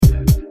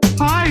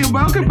Hi, and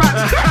welcome back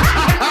to...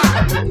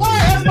 Hi,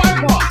 that's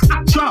my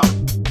part. Ciao.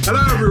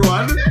 Hello,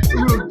 everyone.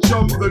 We'll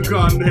jump the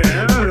gun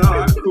here. All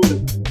right,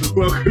 cool.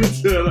 Welcome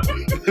to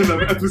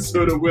another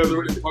episode of Where's the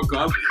Written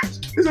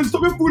Podcast. Listen,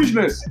 stop your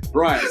foolishness.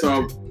 Right,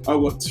 so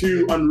I've got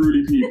two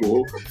unruly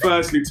people.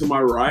 Firstly, to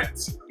my right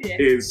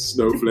is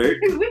Snowflake.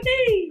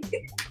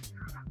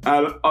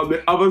 And on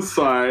the other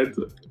side,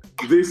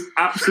 this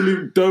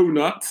absolute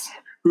donut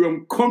who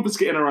I'm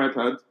confiscating her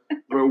iPad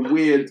for a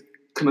weird,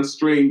 kind of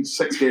strange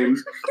sex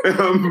games,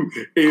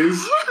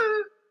 is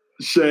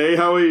Shay.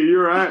 How are you? You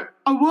alright?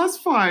 I was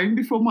fine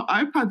before my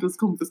iPad was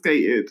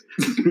confiscated.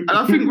 And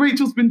I think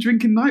Rachel's been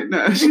drinking night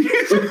nurse.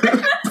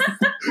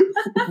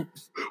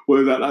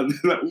 What is that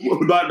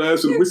night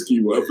nurse and whiskey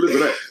worth,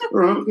 isn't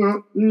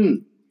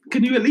it?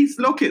 Can you at least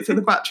lock it so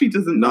the battery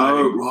doesn't die?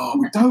 No, bro,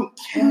 we don't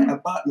care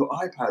about your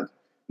iPad.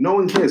 No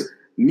one cares.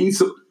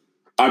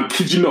 I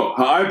kid you not,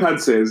 her iPad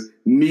says,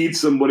 need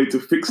somebody to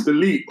fix the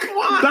leak.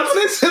 What? That's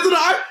what it says on the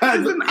iPad.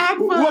 It's an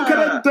advert. What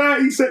kind of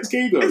dirty sex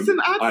game? It's an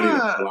I need a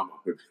advert. plumber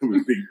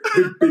with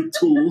big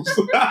tools.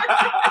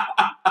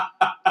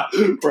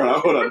 Bro,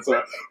 hold on,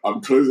 sorry.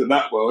 I'm closing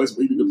that well. It's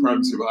leaving the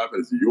privacy of my iPad.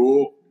 It's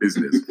your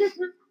business.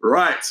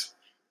 Right.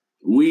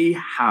 We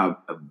have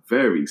a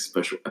very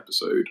special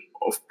episode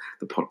of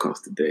the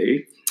podcast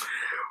today.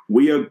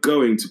 We are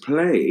going to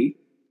play...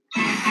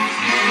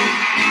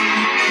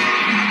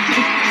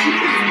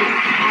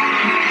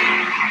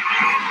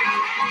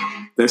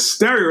 the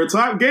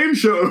Stereotype Game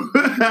Show.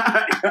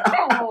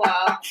 Oh,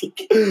 wow.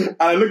 And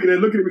I look at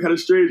me kind of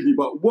strangely,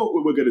 but what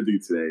we're going to do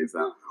today is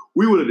that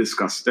we want to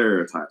discuss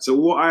stereotypes. So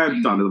what I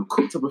have done is I've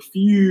cooked up a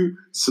few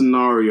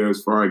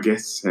scenarios for our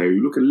guests here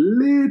who look a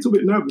little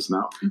bit nervous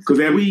now. Because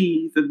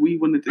We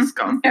want to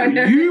discuss.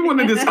 You want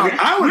to discuss.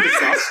 I want to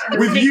discuss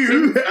with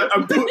you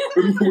and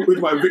with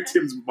my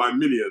victims, my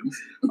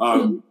minions.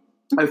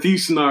 A few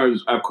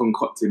scenarios I've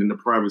concocted in the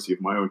privacy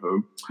of my own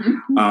home,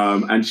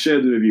 and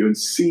share them with you and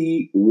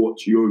see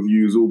what your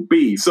views will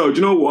be. So, do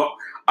you know what?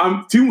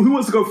 Who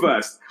wants to go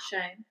first?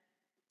 Shame.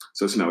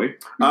 So, Snowy.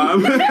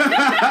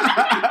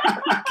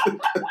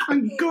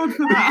 Thank God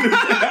for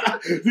that.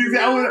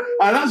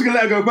 I'm actually going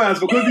to let her go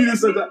first because you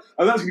just said that.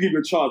 I was actually going to give you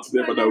a chance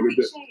there, but no, we're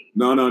good.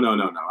 No.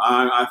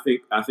 I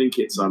think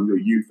it's your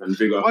youth and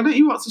vigor. Why don't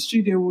you ask the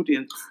studio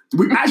audience? To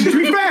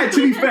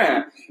be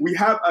fair, we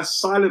have a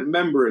silent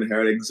member in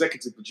here, an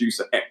executive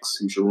producer X,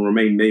 who shall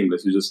remain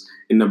nameless, who's just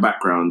in the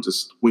background,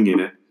 just winging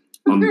it,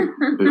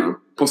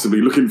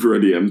 possibly looking for a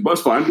DMs. But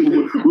it's fine.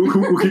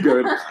 We'll keep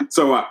going.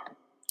 So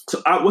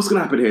what's going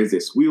to happen here is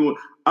this: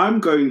 I'm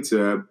going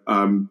to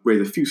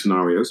raise a few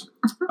scenarios.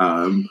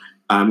 I'm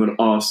going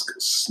to ask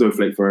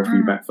Snowflake for her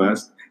feedback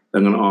first.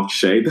 I'm going to ask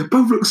Shay. They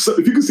both look so...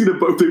 If you can see them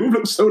both, they both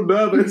look so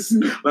nervous.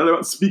 Like they're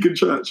about to speak in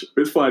church.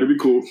 It's fine. It'll be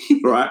cool.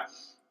 All right?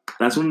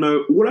 I just want to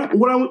know... What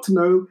I want to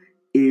know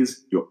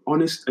is your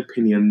honest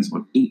opinions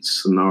on each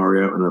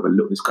scenario and have a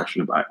little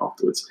discussion about it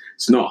afterwards.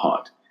 It's not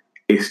hard.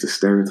 It's the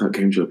Stereotype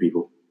Game Show,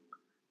 people.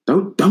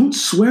 Don't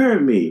swear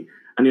at me.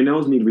 And your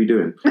nails need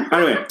redoing.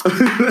 Anyway.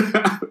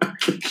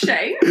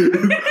 Shay?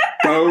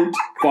 Don't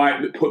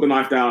fight. Put the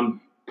knife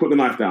down. Put the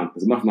knife down.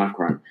 There's enough knife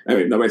crime.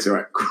 Anyway, no, it's all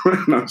right.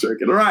 No, I'm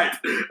joking. All right,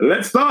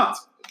 let's start.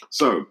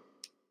 So,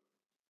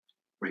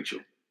 Rachel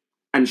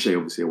and Shay,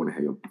 obviously, I want to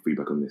hear your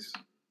feedback on this.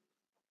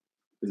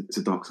 It's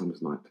a dark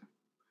summer's night.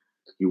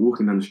 You're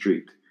walking down the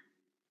street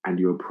and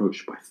you're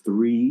approached by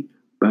three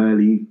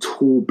burly,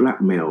 tall black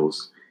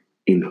males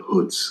in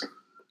hoods.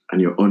 And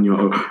you're on your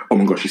own. Oh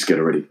my gosh, she's scared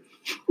already.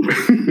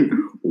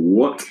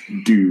 What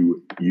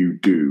do you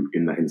do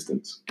in that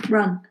instance?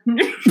 Run.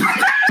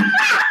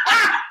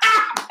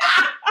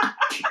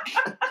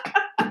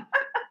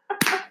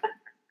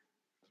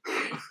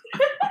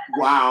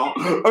 Wow.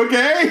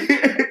 Okay.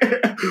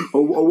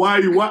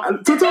 Why?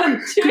 So tell me.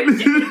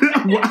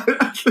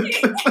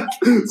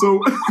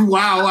 So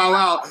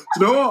wow.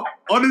 You know what?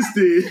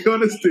 Honesty.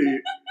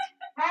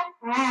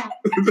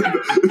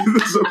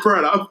 So fair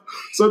enough.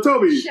 So tell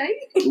me. Shay?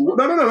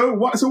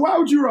 No. So why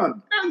would you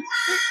run?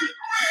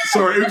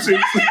 Sorry.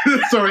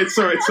 Sorry.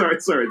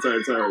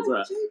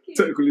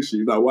 Technical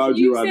issue. No, why would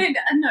you run? You said,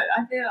 no,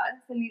 I feel like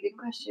that's a leading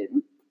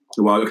question.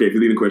 Well, okay, if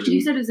you're leading question.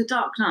 You said it was a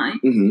dark night.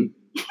 Mm-hmm.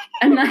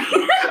 And like...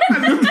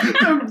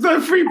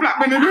 the three black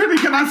men in really,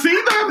 can I see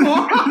them?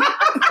 Or?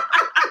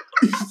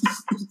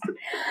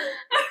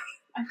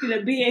 I feel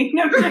a being.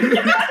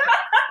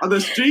 Are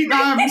the street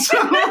lamps?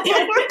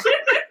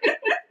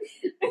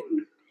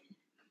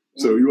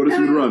 So you want us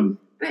to run?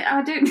 But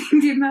I don't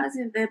think it matters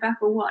if they're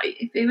black or white.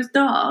 If it was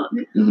dark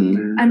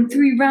and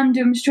three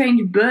random,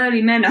 strange,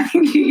 burly men, I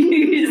think you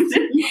used.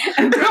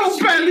 Oh,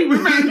 burly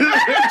women. Do you know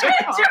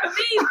what I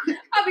mean?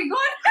 I'll be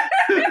gone.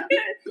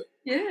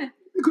 Yeah.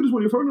 You could just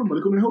want your phone number.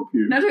 They couldn't help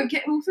you. No, don't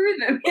get all through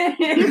them.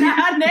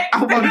 At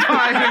one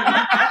time.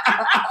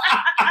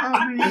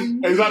 I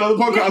mean... Is that on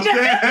the podcast?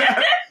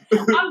 Yeah.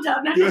 I'm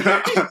done.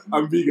 Yeah.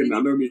 I'm vegan now,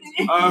 no meat.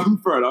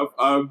 Fair enough.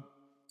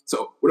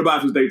 So, what about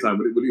if it was daytime?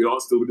 Would your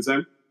art still be the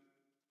same?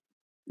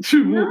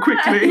 Should walk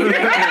quickly.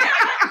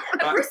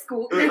 A brisk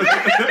walk.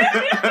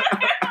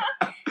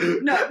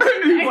 No.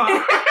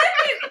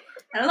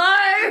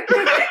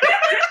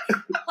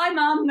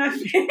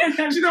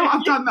 Do you know what?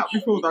 I've done that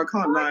before, though. I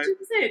can't lie.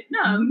 100%.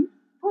 No.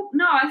 Well,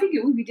 no, I think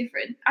it would be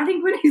different. I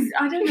think when it's,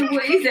 I don't know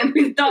what it is then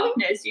with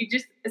darkness, you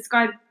just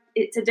ascribe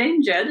it to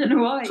danger. I don't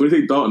know why. So when you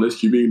think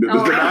darkness, you mean the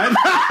night?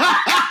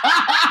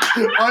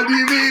 What do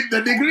you mean?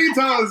 The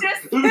negritos?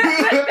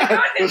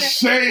 The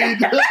shade.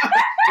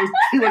 There's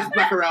too much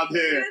black around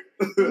here.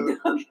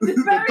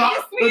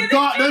 The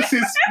darkness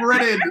is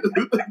spreading.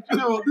 You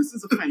know what? This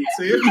is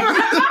offensive.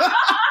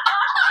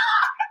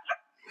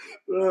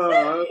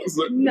 No,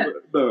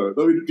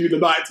 we do the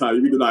nighttime.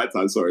 You mean the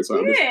nighttime? Sorry.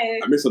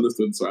 I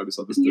misunderstood. Sorry, I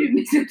misunderstood. You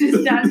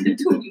misunderstand at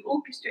all. You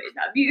orchestrated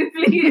that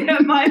beautifully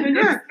at my own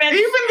expense.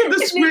 Even the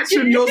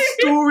description, your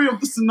story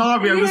of the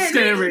scenario was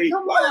scary.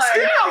 Come on.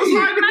 I was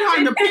hiding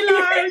behind the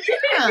pillow.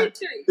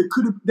 It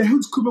could have. The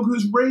hoods could have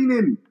because it was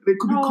raining. It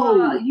could be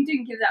cold. You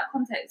didn't give that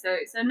context,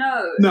 so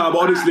no. No, but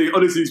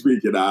honestly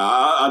speaking,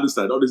 I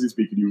understand. Honestly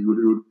speaking,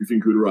 you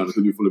think you would run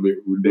because you're full of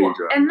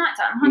danger. At night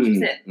time,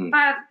 100%.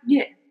 But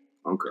yeah.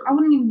 Okay. I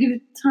wouldn't even give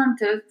it time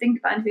to think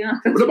about anything else.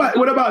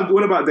 What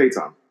about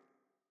daytime?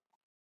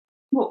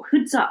 What,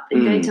 hoods up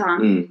in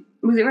daytime?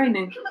 Was it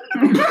raining?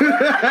 It's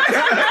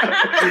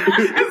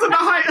at the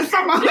height of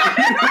summer.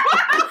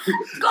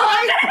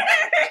 God!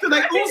 Do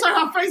they also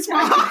have face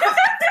masks?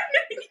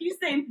 You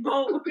say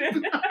bold.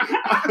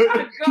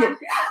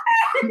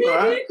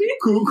 Right.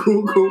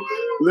 Cool.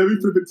 Let me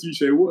flip it to you,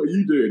 Shay. What are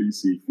you doing? You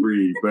see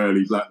 3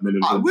 burly black men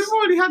in hoods. We've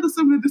already had a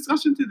similar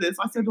discussion to this.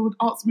 I said I would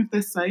ask them if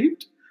they're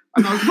saved.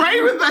 And I was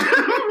praying with them.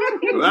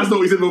 That's not what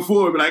we said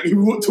before. But like, he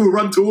would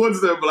run towards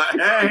them. Like,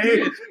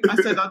 hey. I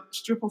said I'd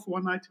strip off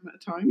one item at a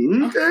time.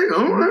 Okay,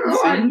 all right.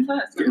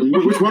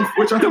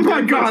 Which item?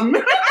 My gun.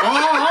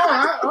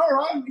 All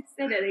right.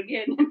 Say that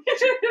again.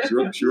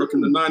 She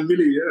rocking the 9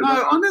 milli. Yeah.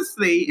 No,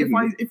 honestly,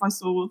 if I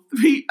saw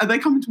 3, are they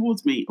coming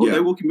towards me or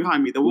they're walking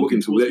behind me? They're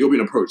walking towards me. You're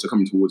being approached. They're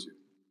coming towards you.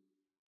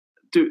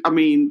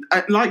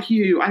 Like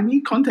you, I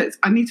need context.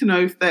 I need to know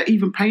if they're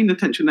even paying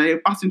attention. Are they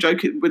busting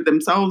joking with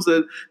themselves?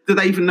 Or do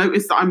they even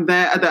notice that I'm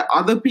there? Are there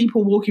other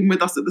people walking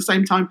with us at the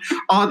same time?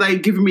 Are they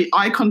giving me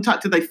eye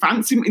contact? Do they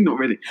fancy me? Not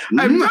really.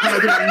 I don't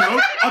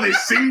know. Are they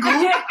single?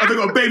 Have they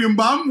got a baby and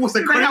bum? What's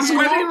their credit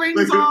score? They have wedding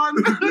rings on.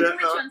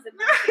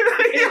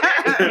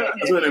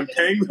 That's what I'm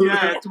paying.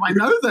 Yeah, do I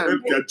know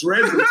them? Their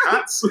dreads and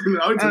tats.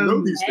 I need to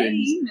know these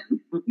things.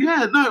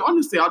 Yeah, no,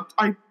 honestly,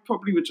 I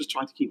probably would just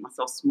try to keep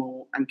myself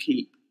small and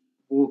keep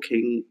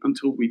walking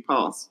until we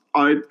pass.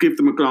 I'd give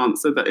them a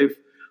glance so that if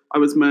I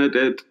was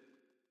murdered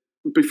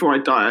before I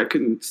die, I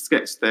can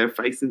sketch their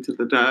face into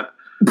the dirt.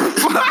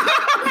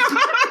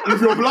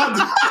 With your blood.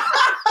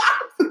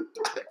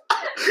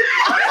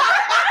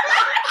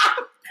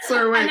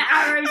 So wait. An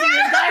arrow to the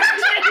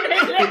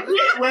direction.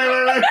 Wait.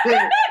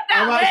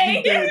 I'm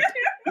actually dead.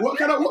 What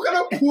kind of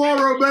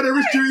Poirot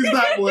murderous is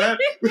that, boy?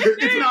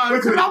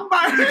 It's Columbo.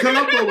 The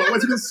Columbo one.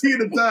 Once you can see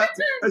the dirt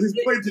as he's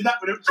pointing that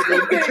way,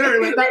 the cherry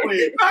went that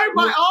way.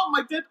 No,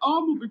 my dead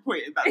arm will be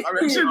pointing that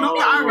direction, not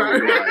the arrow.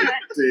 Right,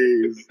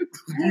 jeez.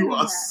 You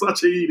are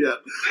such an idiot.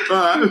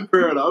 Alright,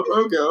 fair enough.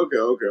 Okay.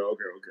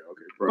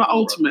 But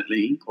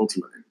ultimately,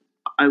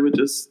 I would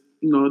just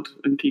nod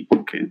and keep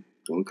walking.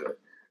 Okay.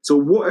 So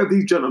what have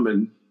these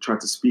gentlemen tried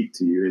to speak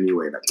to you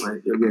anyway?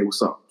 Like, yeah,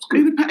 what's up? Do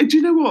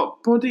you know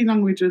what? Body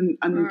language and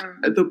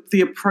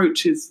the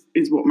approach is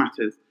what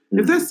matters.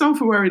 If they're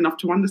self-aware enough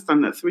to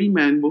understand that 3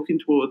 men walking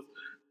towards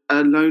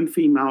a lone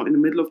female in the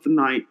middle of the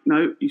night,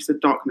 no, you said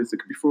darkness, it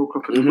could be 4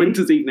 o'clock at a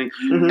winter's evening,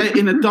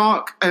 in a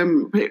dark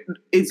pit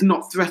is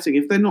not threatening.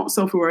 If they're not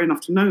self-aware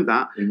enough to know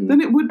that,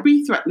 then it would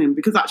be threatening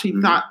because actually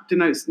that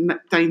denotes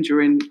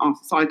danger in our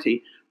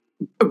society.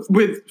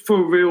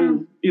 For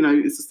real,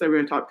 it's a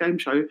stereotype game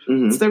show.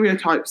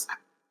 Stereotypes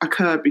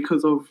occur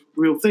because of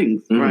real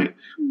things, right?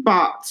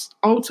 But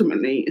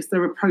ultimately, it's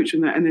their approach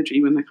and their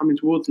energy when they're coming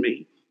towards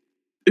me.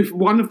 If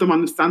one of them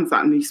understands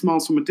that and he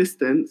smiles from a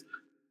distance,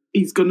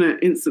 he's going to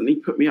instantly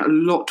put me at a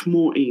lot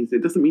more ease.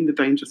 It doesn't mean the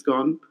danger's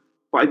gone,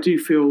 but I do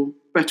feel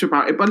better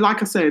about it. But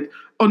like I said,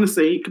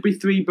 honestly, it could be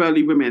 3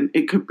 burly women.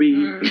 It could be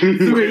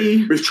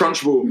 3... It's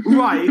Trunchbull.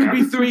 Right, it could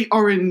be 3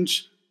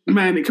 orange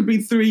men. It could be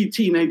 3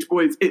 teenage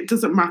boys. It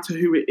doesn't matter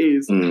who it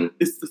is.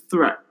 It's the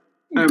threat.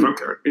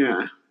 Okay.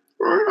 Yeah.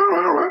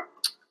 All right.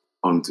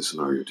 On to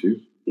scenario 2.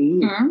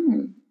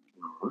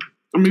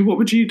 I mean, what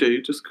would you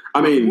do?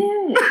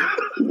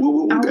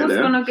 We'll I get was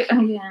there. gonna get.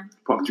 Yeah.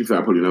 To be fair,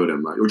 I probably know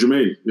them. Like, you're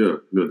Jermaine. Yeah,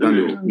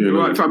 Daniel. Yeah,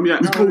 right, fam. Yeah,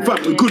 cool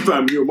fam. Good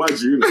fam.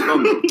 Mind you.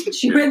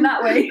 She went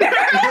that way.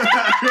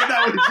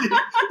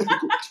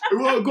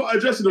 We all got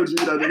addressing on you.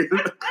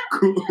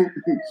 Cool.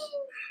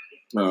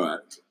 All right,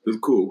 that's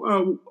cool.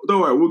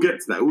 Don't worry, we'll get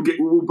to that.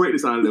 We'll break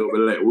this down a little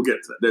bit later. We'll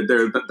get to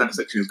that. That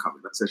section is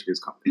coming.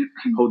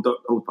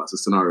 Hold past the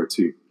scenario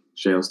 2.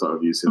 Shay, I'll start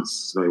with you since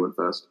Snowy went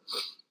first.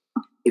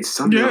 It's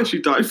Sunday. Yeah,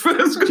 she died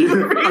first.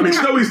 I mean,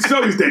 Snowy's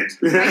dead.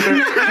 She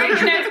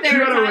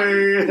ran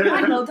away.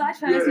 Michael died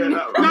first.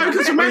 No,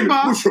 because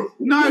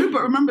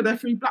remember, they're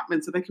 3 black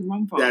men, so they can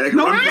run fast. Yeah, they can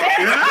run fast.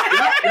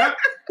 Yeah.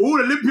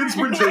 All Olympian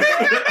sprinters.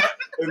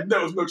 And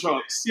there was no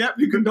chance. Yep,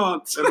 you can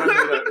dance. All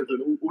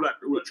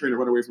that training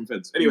run away from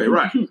fence. Anyway,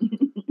 right.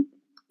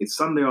 it's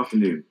Sunday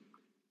afternoon,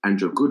 and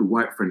your good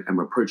white friend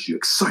Emma approaches you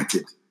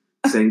excited,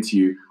 saying to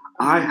you,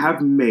 I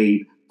have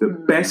made the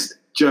best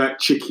jerk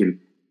chicken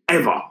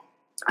ever.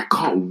 I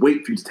can't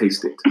wait for you to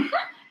taste it.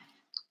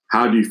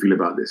 How do you feel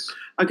about this?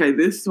 Okay,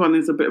 this one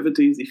is a bit of a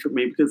doozy for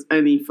me because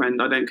any friend,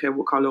 I don't care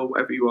what colour or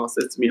whatever you are,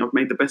 says to me, I've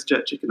made the best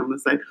jerk chicken. I'm going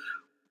to say,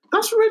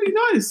 that's really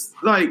nice.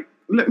 Like,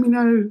 let me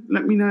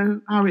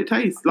know how it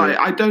tastes. Like,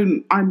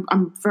 I'm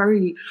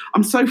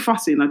so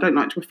fussy and I don't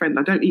like to offend.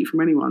 I don't eat from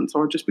anyone. So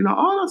I'll just be like,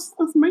 oh,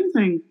 that's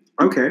amazing.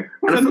 Okay.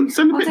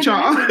 Send a picture.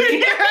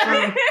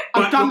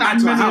 I've done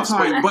that many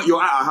times. But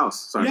you're at our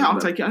house. So yeah, I'll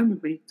take it home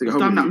with me. I've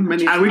done that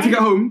many times. And when you get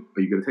home,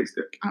 are you going to taste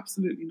it?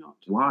 Absolutely not.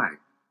 Why?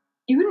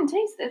 You wouldn't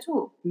taste it at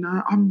all.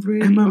 No, I'm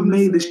really. Emma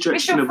made this jerk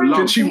chicken of love.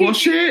 Did she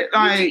wash it?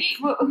 Like,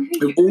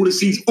 with all the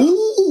seeds.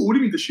 Ooh, what do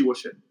you mean, does she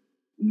wash it?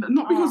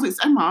 Not because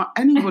it's Emma.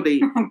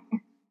 Anybody.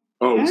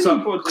 Oh,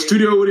 so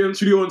studio live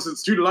studio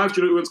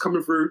audience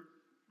coming through.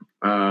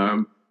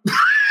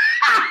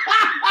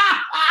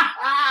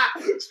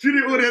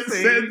 Studio audience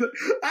said,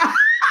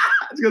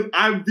 she goes,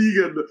 I'm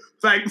vegan.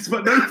 Thanks,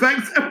 but no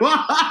thanks,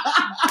 Emma.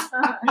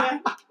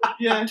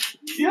 Yeah.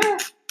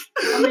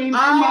 I mean,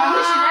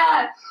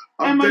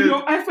 Emma,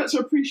 your efforts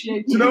are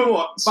appreciated. Do you know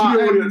what?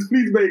 Studio audience,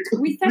 please make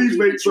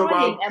some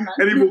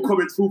any more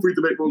comments. Feel free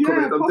to make more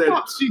comments. I'm dead.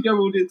 Pop up, studio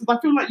audience, because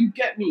I feel like you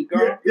get me,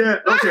 girl. Yeah,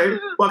 okay.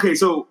 But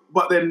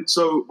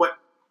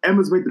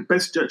Emma's made the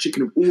best jerk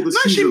chicken of all the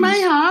seasons. No, she may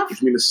have.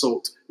 Which means the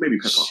salt, maybe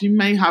pepper. She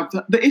may have.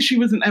 The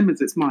issue isn't Emma's,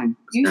 it's mine.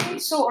 You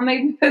think salt and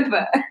maybe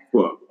pepper?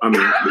 What? I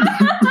mean,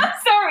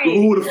 sorry.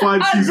 All the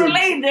 5 seasons.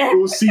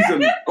 All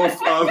season of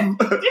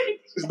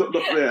it's not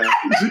there.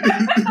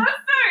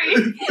 Sorry.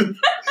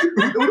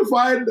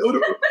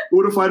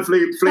 all the fine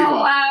flavor.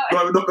 Oh, wow.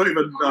 No, not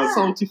even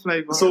salty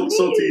flavor.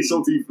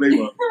 Salty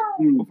flavor.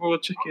 Raw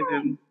chicken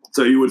and.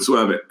 So you would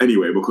swerve it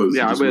anyway because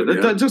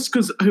just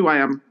because who I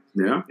am.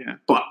 Yeah.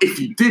 But if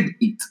you did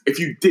eat, if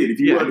you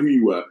weren't who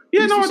you were,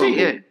 I'd eat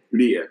it.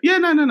 You'd eat it. Yeah,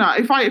 no.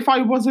 If I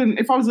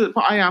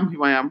am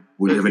who I am.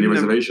 Would you have any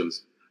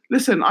reservations?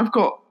 Listen, I've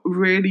got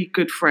really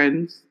good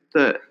friends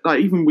that,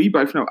 like, even we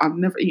both know I've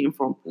never eaten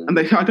from, and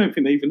I don't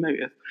think they even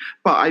notice.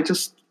 But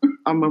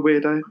I'm a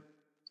weirdo.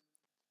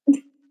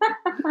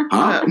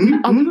 I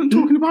wasn't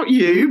talking about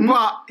you,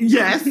 but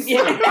yes.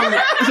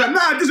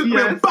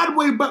 We're bad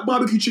boy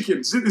barbecue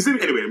chicken.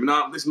 Anyway,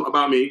 this is not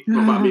about me.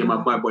 Not about me and my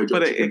bad boy.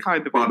 But it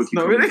kind of barbecue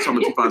is.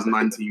 Summer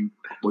 2019.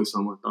 Boy,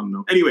 summer. I don't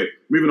know. Anyway,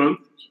 moving on.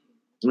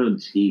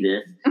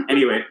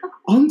 Anyway,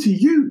 on to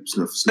you,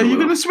 Snow. Are you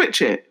going to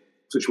switch it?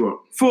 Switch what?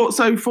 For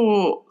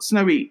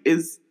Snowy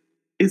is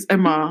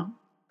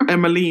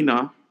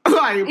Emmalina,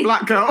 like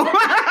black girl.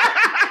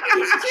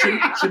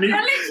 It's a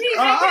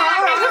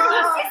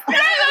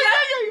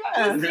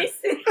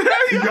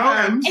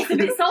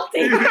bit salty.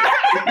 Did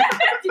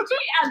you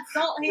add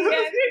salt here?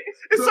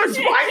 It's so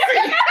spicy.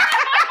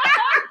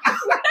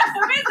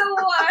 Where's the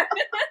water?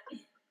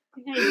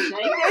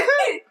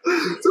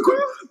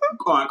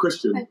 All right,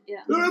 question.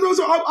 No.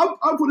 So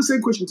I'll put the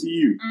same question to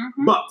you,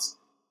 but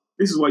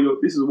this is why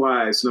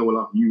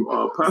Snowella, you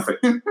are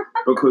perfect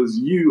because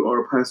you are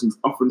a person who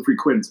often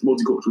frequents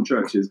multicultural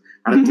churches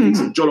and takes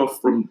some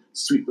jollof from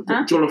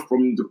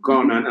the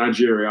Ghana and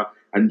Nigeria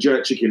and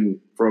jerk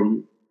chicken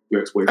from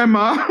your ex-boyfriend.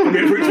 Emma.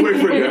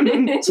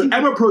 Yeah. So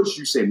Emma approached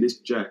you saying this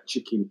jerk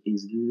chicken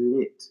is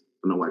lit.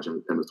 I don't know why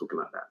Emma's talking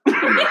like that.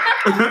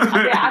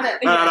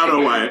 I don't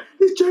know why.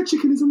 This jerk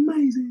chicken is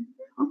amazing.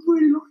 I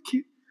really like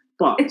it.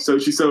 But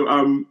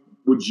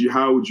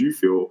how would you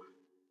feel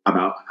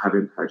about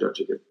having her jerk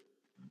chicken?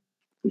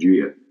 Would you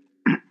eat it?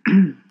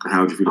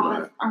 How would you feel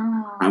about it?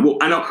 And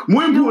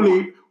more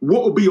importantly,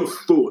 what would be your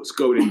thoughts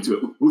going into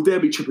it? Would there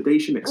be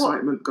trepidation,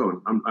 excitement?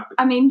 Go on.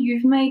 I mean,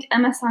 you've made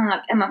Emma sound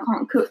like Emma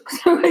can't cook,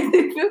 so I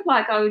feel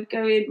like I would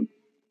go in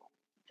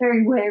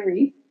very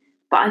wary.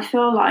 But I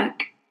feel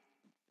like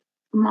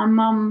my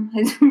mum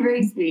has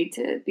raised me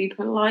to be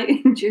polite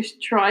and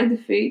just try the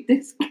food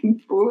that's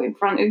brought in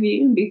front of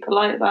you and be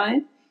polite about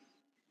it.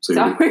 So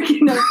I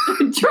reckon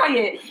I'd try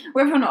it.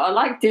 Whether or not I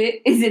liked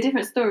it is a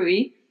different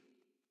story.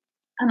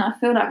 And I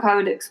feel like I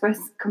would express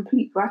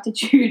complete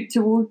gratitude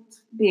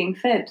towards being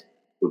fed.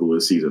 With all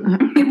the seasoning.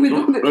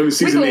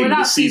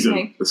 The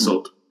seasoning, the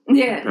salt.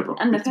 Yeah, pepper.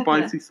 And the pepper.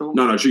 Spicy salt.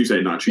 No, should you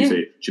say,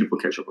 should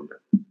put ketchup on there.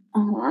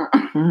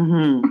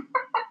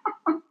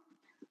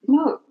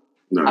 No.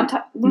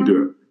 You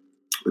do it.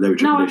 But there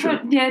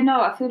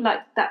I feel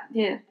like that,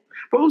 yeah.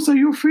 But also,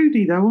 you're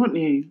foodie though, aren't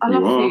you? I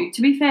love food.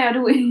 To be fair,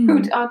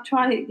 I'd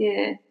try it,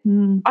 yeah.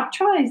 I'd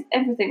try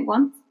everything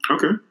once.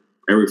 Okay.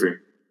 Everything.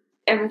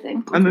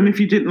 And then if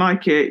you didn't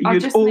like it,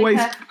 you'd always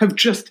have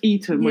just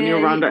eaten when you're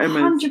around at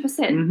Emma's. 100%.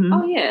 Mm-hmm.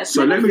 Oh, yeah.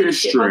 So let me get it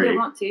straight. I don't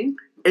want to.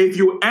 If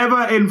you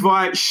ever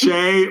invite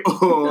Shay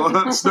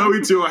or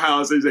Snowy to your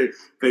house and say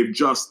they've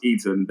just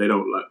eaten, they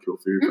don't like your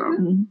food,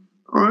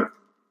 all right?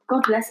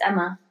 God bless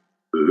Emma.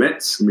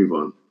 Let's move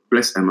on.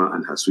 Bless Emma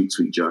and her sweet,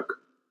 sweet jerk.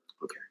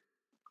 Okay.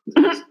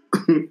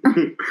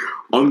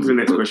 On to the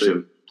next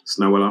question.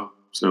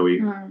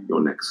 Snowy,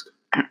 you're next.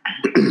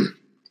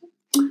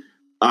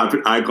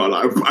 I can't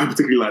lie. I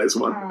particularly like this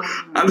one.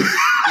 And-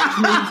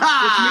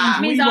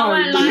 Means I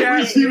won't like yeah,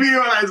 it. you really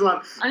like this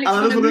one. I And I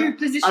just literally wanna- move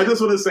position. I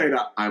just want to say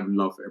that I have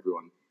love for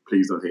everyone.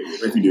 Please don't hate me.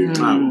 If you do,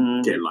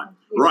 get in line.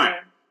 Right.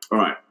 All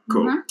right.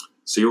 Cool. Mhm.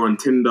 So you're on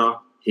Tinder,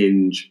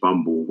 Hinge,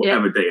 Bumble,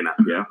 whatever dating app,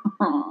 yeah?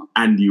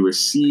 And you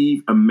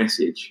receive a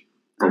message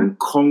from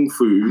Kung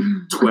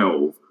Fu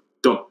 12 ...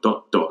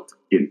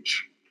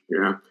 inch,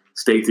 yeah,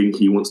 stating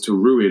he wants to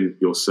ruin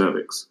your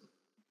cervix.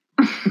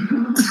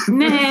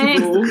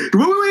 Next.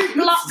 Wait.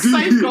 Block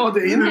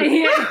Safeguarding.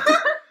 Yeah.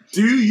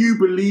 Do you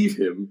believe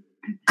him?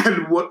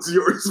 And what's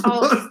your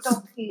response? Oh,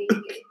 stop it.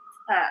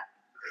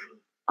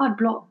 I'd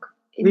block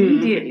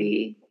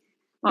immediately.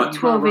 Like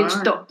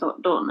 12-inch ...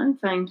 No,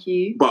 thank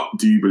you. But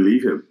do you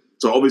believe him?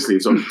 So obviously,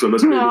 so let's make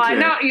it No, I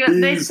clear. know.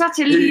 There's such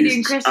a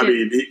leading question. I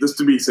mean, just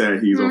to be fair,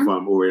 he's of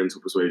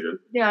Oriental persuasion.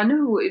 Yeah, I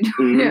know it.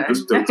 Yeah.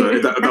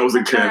 That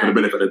wasn't clear for the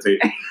benefit of the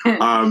tape.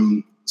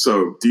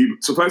 So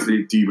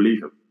firstly, do you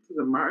believe him? It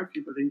doesn't matter if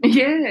you believe.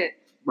 Yeah.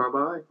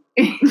 Bye-bye. ...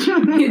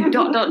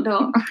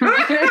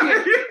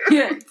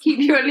 Yeah, keep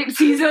your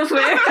ellipses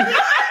elsewhere.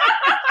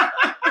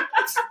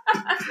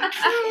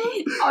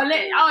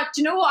 Do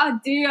you know what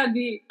I'd do?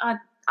 I'd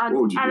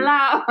What would you do?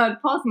 I'd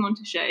pass them on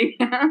to Shay.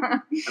 And I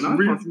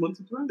pass them on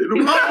to Glenn.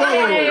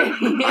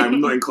 Oh, I'm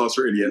not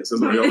incarcerated yet, so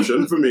it's not the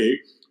option for me.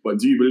 But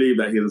do you believe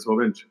that he has a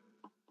 12-inch?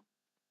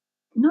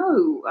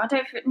 No, I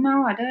don't.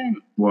 No, I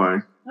don't. Why?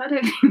 I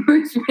don't think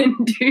most men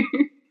do.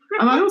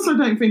 And I also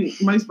don't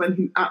think most men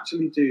who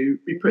actually do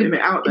be putting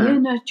it out Yeah, there.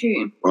 no,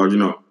 true. Why would you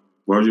not?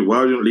 Why would you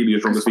not leave your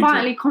strongest feature?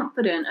 Quietly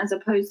confident as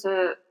opposed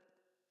to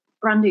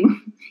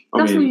branding.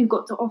 That's all you've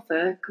got to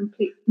offer.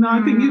 Complete. No,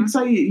 I think you'd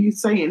say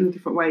it in a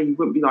different way. You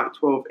wouldn't be like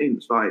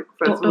 12-inch. Like,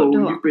 first of all,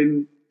 you've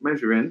been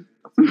measuring.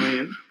 That's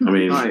annoying. I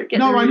mean, like,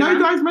 no, I know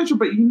guys measure,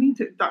 but you need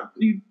to. That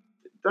you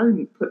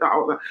don't put that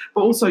out there.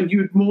 But also, you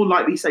would more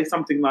likely say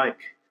something like,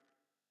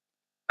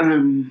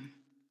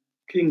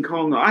 King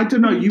Kong. I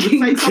don't know. You would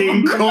say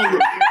King something. Kong.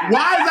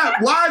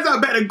 Why is that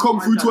better than Kung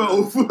Fu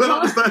 12? I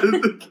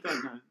don't know.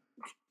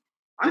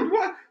 And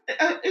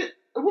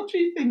what do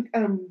you think,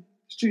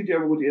 studio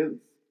audience?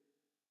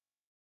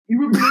 You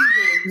would believe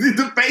it.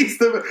 The face,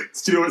 do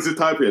you know what to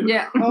type in?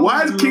 Yeah.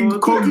 Why is King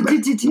Kong?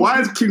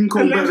 Why is King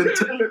Kong better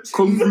than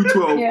Kung Fu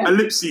 12? Yeah.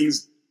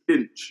 Ellipses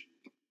inch.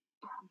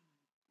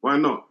 Why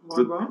not?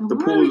 Why not? The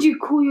Why pause. would you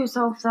call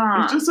yourself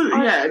that? It's just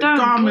I don't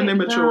dumb and get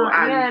immature. that.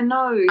 And, yeah,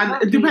 no. and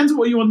exactly. it depends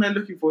what you're on there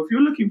looking for. If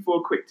you're looking for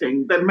a quick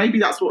thing, then maybe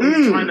that's what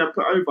he's trying to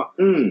put over.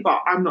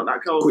 But I'm not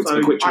that girl, Quick so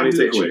Chinese I'm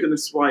literally takeaway. going to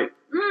swipe.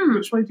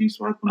 Which way do you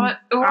swipe on?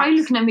 Why are you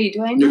looking at me,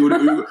 Dwayne? Yeah,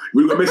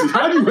 we got a message.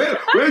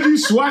 Where do you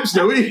swipe,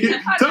 Snowy?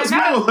 Tell us more.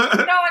 No, I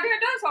don't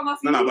know. So I'm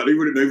asking. No, but they've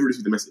already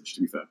received the message,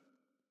 to be fair.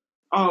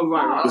 Oh,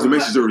 right. Because the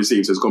message is already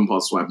received, so it's gone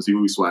past swipe. So you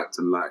always swiped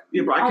and like.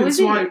 Yeah, but I can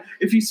swipe.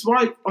 If you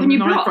swipe on Can you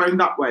an block? iPhone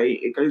that way,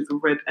 it goes to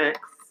red X.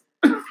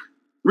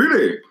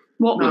 Really?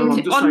 What? No, I'm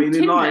just on saying in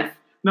Tinder? life.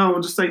 No,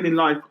 I'm just saying in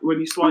life, when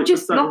you swipe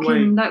Just a certain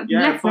way. blocking, like,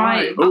 left,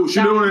 right. Oh, up,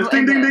 she know down, this.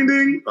 Ding, ding, whatever.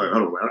 ding, ding. Oh,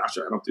 hold on.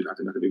 Actually, I don't do that. I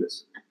think I can do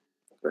this.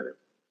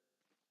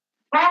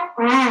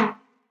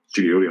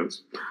 Studio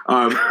audience.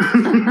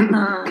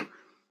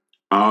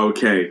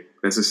 Okay,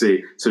 let's just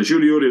see. So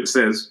studio audience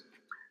says,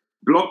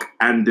 block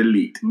and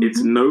delete.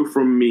 It's no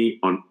from me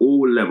on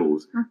all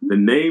levels. The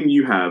name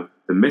you have,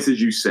 the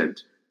message you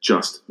sent,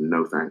 just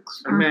no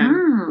thanks.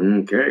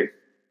 Amen. Okay.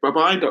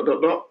 Bye-bye, ...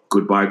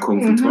 Goodbye,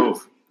 Kung Fu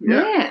 12.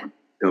 Yeah.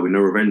 There'll be no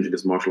revenge in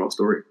this martial arts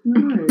story.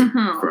 No.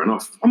 Fair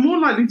enough. I'm more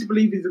likely to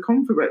believe he's a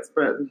Kung Fu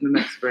expert than an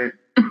expert.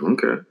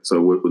 Okay.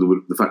 So with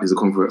the fact he's a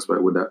Kung Fu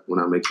expert, would that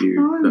make you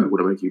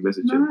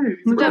message No, him?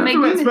 he's a Would that Kung make Fu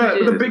you expert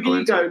with a message big him?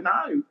 ego.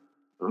 No.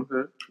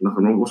 Okay.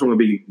 Nothing wrong. What's wrong with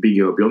Big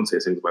Girl Beyonce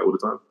sings about it all the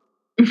time?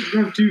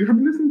 Have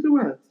you listened to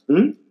words?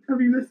 Have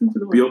you listened to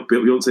the words?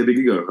 Beyonce Big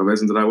Ego. Have I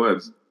listened to that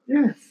words?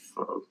 Yes.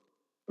 Uh-oh.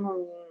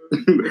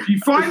 If you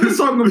find the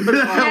song and put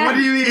it on. What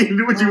do you mean?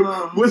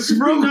 What's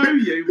wrong? We know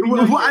you. We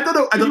know I don't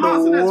know. I don't You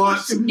answer know that what.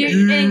 question.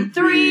 In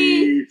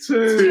 3,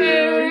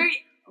 2,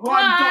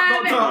 1.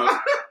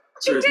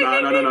 Serious,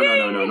 no.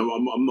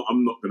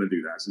 I'm not gonna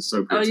do that. It's just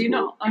so. Oh, you're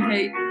not?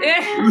 Okay.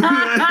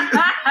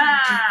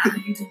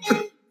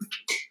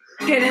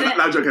 Get in it.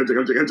 I'm joking. I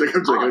was enjoying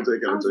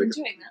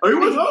that. Oh, it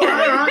was all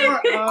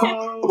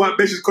right. About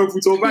Mrs. Kung Fu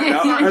talk back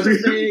now.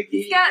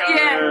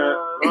 Yeah.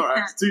 All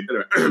right.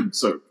 Anyway,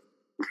 so,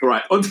 all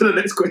right. On to the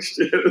next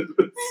question.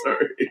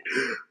 Sorry.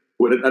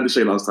 Well, I had to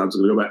say last time, so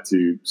we're going to go back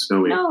to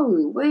Snowy.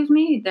 No, where's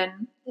me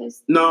then?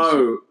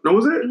 No,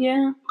 was it?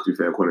 Yeah. To be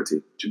fair,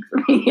 quality. To be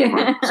fair.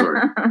 Right,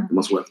 sorry. It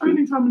must work.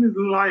 Only time in his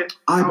life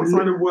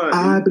outside of work.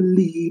 I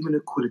believe in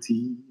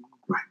equality.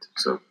 Right.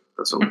 So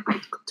that song,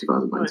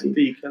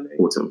 2019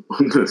 autumn.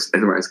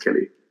 Right,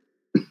 Kelly.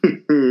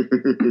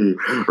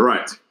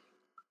 Right.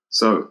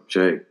 So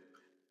Jay,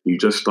 you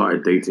just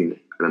started dating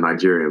a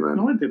Nigerian man.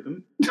 No, I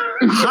didn't.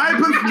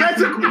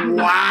 Hypothetical.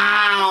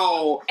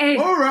 Wow. Eh.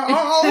 All right.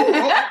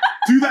 Oh.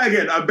 Do that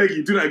again. I beg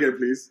you. Do that again,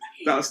 please.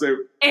 That's so.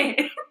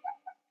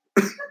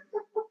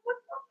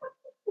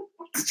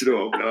 Do you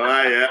know what?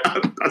 Yeah,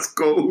 that's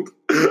cold.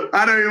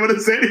 I don't even want to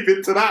say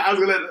anything to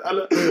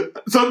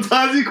that.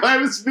 Sometimes you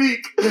can't even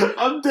speak.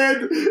 I'm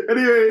dead.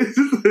 Anyway,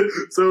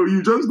 so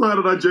you just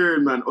started a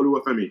Nigerian man,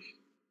 Oluwafemi.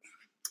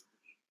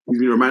 He's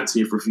been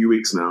romancing you for a few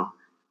weeks now,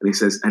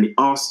 and he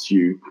asked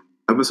you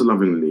ever so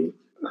lovingly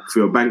for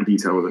your bank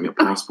details and your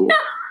passport,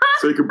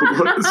 so he can book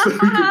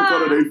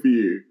holiday for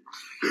you.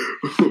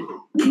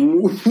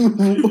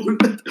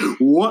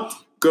 What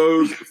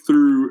goes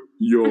through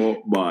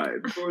your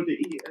mind? I've already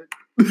eaten.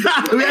 You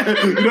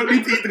don't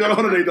need to eat to go on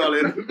holiday,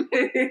 darling.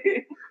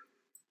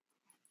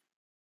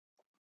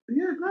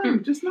 Yeah, no,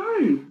 just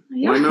no.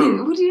 Yeah, I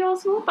know. What do you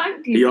ask for?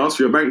 Bank details? He asked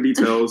for your bank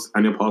details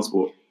and your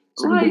passport.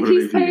 So Why, we if can book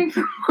he's holiday for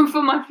you. paying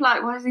for my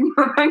flight, why isn't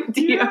your bank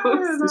details?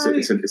 Yeah,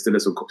 It's still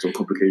some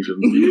complications.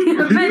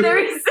 But there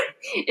is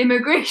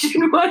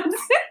immigration ones.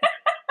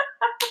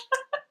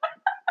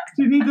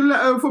 Do you need a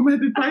letter from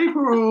headed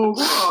paper or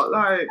what?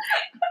 Like,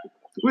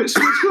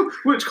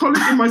 which college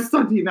am I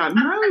studying at?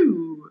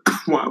 No.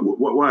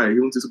 Why? He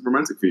wants to be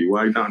romantic for you. Why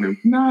are you doubting him?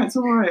 No, it's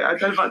all right. I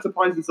don't like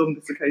surprises on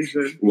this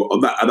occasion. What,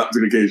 on that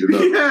occasion?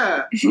 No?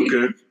 Yeah.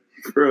 Okay.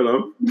 Fair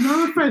enough.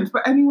 No offense,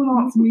 but anyone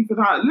asking me for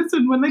that.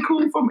 Listen, when they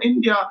call from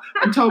India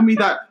and tell me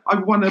that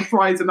I've won a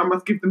prize and I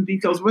must give them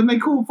details. When they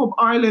call from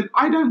Ireland,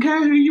 I don't care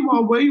who you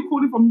are, where you're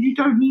calling from. You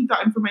don't need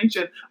that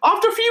information.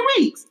 After a few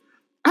weeks,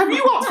 have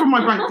you asked for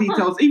my bank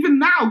details? Even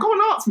now, go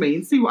and ask me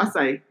and see what I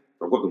say.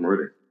 I've got them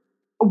already.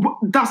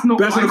 That's not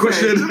That's what not a I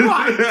said. question.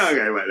 Right.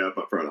 Okay, wait, no,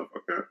 fair enough.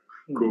 Okay.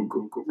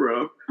 Cool, fair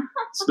enough.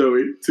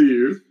 Snowy, to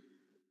you.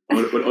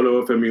 When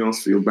Oluwafemi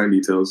asks for your bank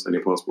details and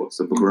your passport,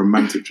 so book a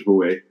romantic trip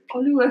away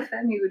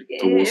Oluwafemi would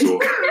get to Warsaw.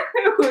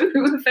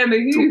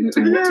 Oluwafemi who?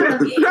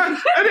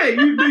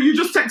 You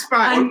just text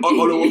back. And-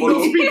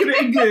 You're speaking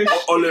English.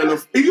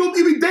 You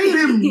be dating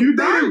him. You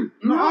date.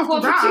 Not after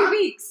What, for that. 2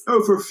 weeks?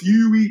 Oh, for a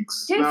few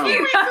weeks. Yeah, now. a few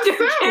weeks. I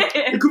don't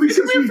care. It could be It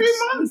could 6 be a weeks.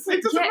 few months.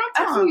 It doesn't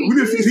Yeah, matter.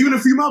 Even a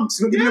few months.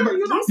 You Yeah,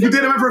 you're not can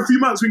date him for a few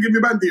months. We can give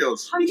you bank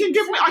deals. You can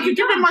give me. I can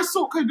give him my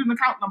sort code and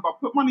account number.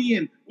 Put money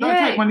in. Don't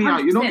Yeah, take money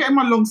out. You're not 100%. getting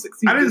my long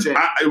 16 digit.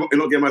 You're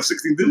not getting my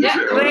 16 digits. Yeah.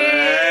 Shit.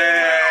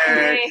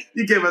 Way.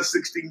 You gave us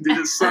 16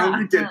 digits, son.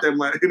 You get them.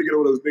 You're gonna get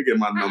all those nigga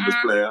my numbers,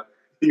 player.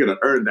 You're gonna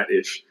earn that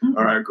ish.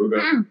 All right, cool. Go.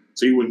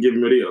 So you wouldn't give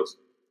him your deals.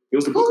 He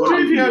wants to put What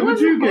would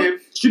you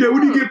give? Studio,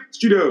 what do you give?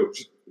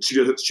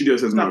 Studio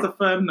says no. That's a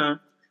firm no.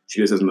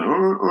 Studio says no.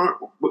 All right.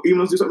 But even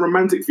let's do something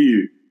romantic for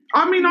you.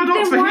 I mean, I'd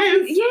ask Then for why-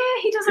 his. Yeah,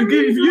 he doesn't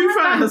Give need you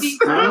my bank first.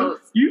 details.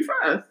 You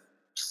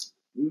first.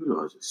 You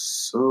are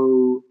just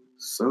so.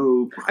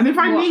 And if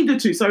I What? needed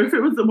to, so if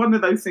it was one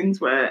of those things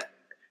where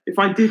if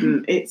I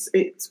didn't, it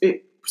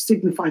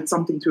signified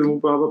something to him.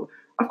 Blah blah blah.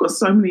 I've got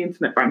so many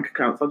internet bank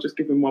accounts. I'll just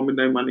give him one with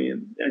no money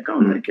and go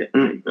and take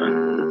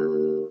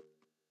it.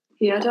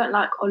 Yeah, I don't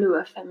like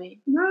Oluwafemi.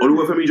 No.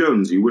 Oluwafemi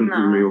Jones, you wouldn't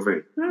give me your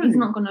thing. He's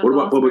not going to What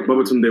about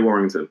Bobatunde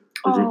Warrington?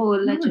 Would you? Oh, a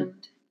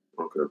legend.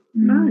 Okay.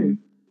 No.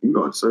 You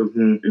got so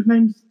His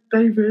name's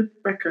David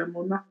Beckham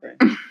or nothing.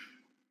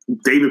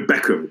 David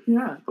Beckham.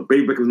 Yeah. But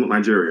David Beckham's not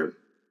Nigerian.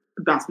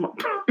 That's my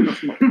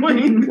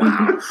point.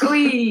 Wow. Oi,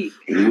 Wait.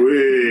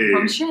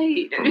 from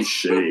Shade. From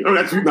Shay. Oh,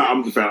 that's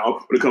I'm fair.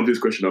 When it comes to this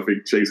question, I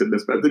think Shay said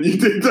this better than you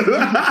did.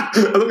 I'm not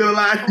gonna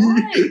lie.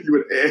 Why? You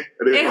went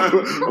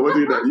I won't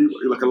do that.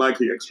 You're like a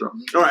likely extra.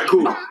 All right,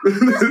 cool. No,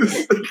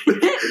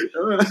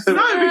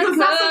 because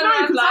that's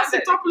a that's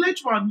a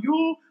double-edged one.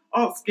 You're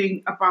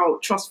asking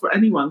about trust for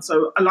anyone.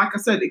 So, like I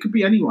said, it could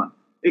be anyone.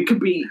 It could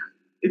be.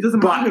 It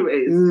doesn't matter who it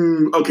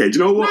is. Okay, do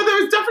you know what? No,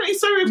 there's definitely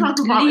stereotypes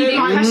about it. Leading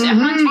Like, question,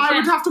 I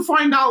would have to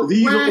find out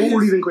These where, are all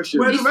leading questions.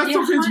 where the rest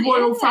of his Yeah,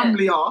 royal yeah.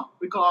 family are.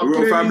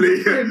 Royal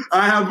family.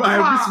 I have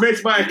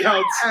mismatched my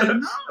accounts. Yeah,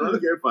 no.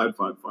 Okay, fine.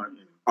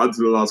 On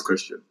to the last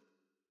question.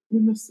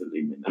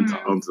 Silly.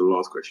 On to the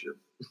last question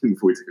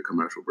before we take a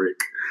commercial break.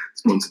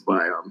 Sponsored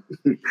by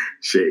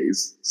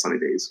Shay's Sunny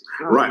Days.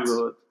 Right.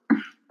 Lord.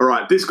 All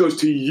right. This goes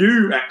to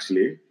you,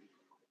 actually.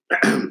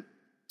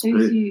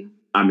 Who's you?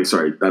 I mean,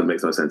 sorry, that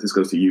makes no sense. This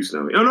goes to you,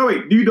 Snowy. Oh no,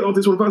 wait. You did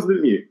this one first,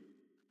 didn't you?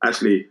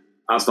 Actually,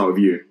 I'll start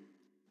with you.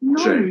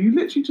 No, Shay. you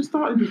literally just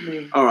started with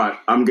me. All right.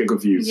 I'm getting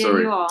confused. Yeah,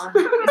 Sorry. you are.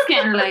 It's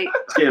getting late.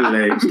 It's getting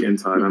late. It's getting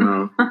tired. I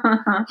know.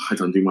 I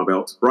don't do my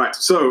belt. Right.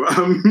 So, right.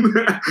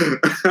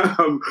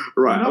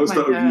 Not I'll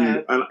start with my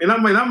you.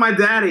 And not my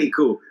daddy.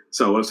 Cool.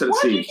 So I'll set the Why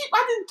do you scene. keep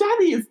adding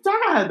daddy? It's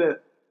dad.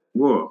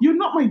 What? You're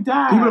not my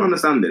dad. People don't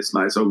understand this.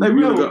 Like, so They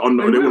we will. go on.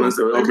 They will. want to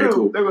say, They okay, will.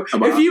 cool. They will.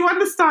 About- If you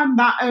understand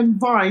that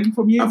Vine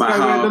from years ago About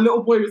where how- the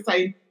little boy was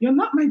saying, "You're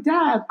not my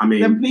dad," I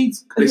mean, then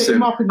please hit listen,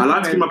 him up in the I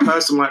like to keep my comments.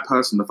 person like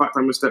person. The fact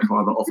I'm a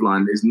stepfather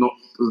offline is not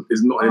an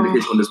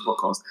indication on this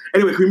podcast.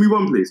 Anyway, can we move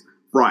on, please?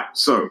 Right.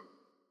 So,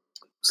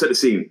 set the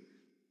scene.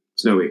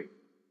 Snowy,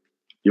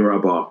 you're at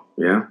a bar,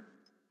 yeah,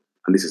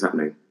 and this is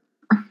happening.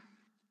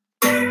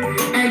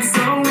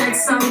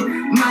 XOXO,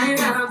 my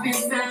love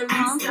is very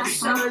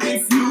special.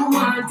 If you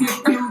want it,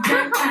 you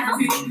can have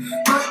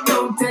it. But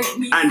don't take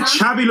me. And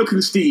chavvy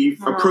looking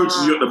Steve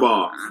approaches you at the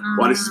bar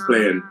while this is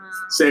playing,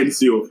 saying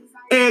to you,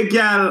 "Hey,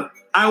 girl,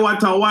 I want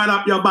to wind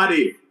up your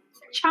body."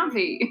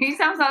 Chavi. He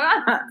sounds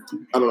like that.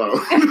 I don't know.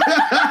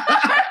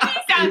 He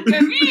sounds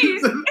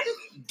confused.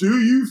 Do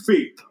you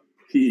think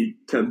he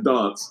can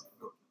dance?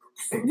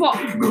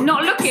 What?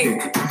 Not looking?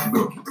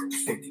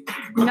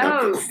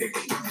 No.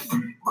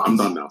 I'm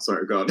done now.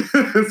 Sorry, God.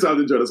 So I've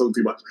enjoyed the song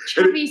too much.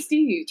 Chavi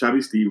Steve.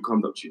 Chavi Steve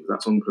comes up to you.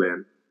 That song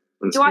playing.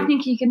 Do I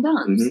think he can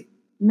dance? Mhm.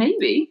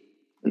 Maybe.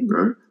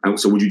 Okay. And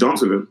so would you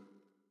dance with him?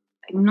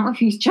 Not if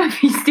he's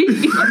Chavi Steve. Do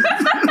you know what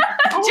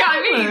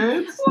I mean?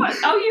 Would. What?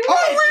 Oh, you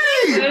Oh,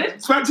 would? really?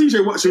 Would? Smack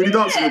TJ, what? Should we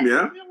dance with him,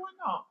 yeah? Yeah, why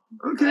not?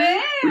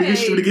 Okay.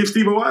 Would you give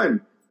Steve a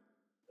wine?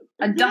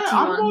 A dirty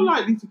I'm one. more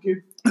likely to give.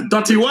 A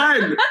dirty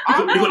wine! You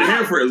got the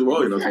hair for it as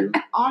well, you know. So.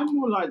 I'm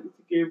more likely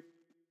to give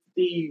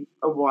Steve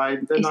a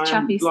wine than It's I am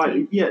Chappy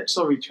likely. Steve. Yeah,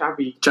 sorry,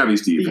 Chavi. Chavi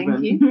Steve.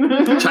 Thank you.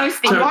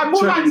 I'm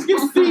more likely to give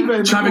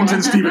Stephen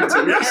Chavington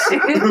Stevenson, yes. I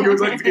would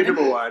like to give him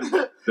a wine.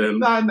 Then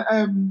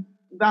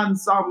than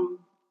some.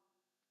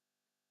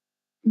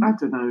 I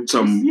don't know.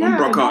 Some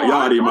Umbroca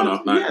Yardi man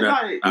up like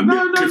that.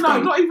 No,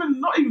 not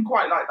even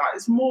quite like that.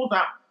 It's more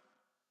that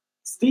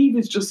Steve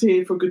is just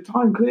here for a good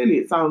time. Clearly,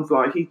 it sounds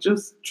like he's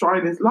just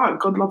trying his luck.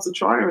 God loves a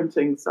trier and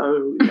things.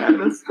 So yeah,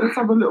 let's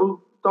have a little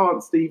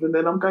dance, Steve, and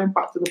then I'm going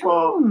back to the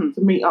bar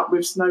to meet up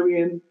with Snowy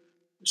and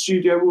the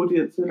studio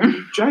audience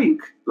and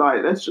Jake.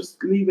 Like, let's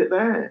just leave it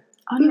there.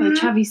 I know,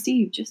 Chavi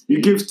Steve. Just you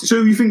give.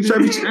 So you think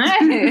Chavi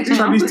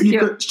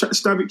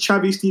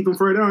Steve can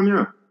throw it down?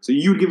 Yeah. So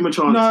you would give him a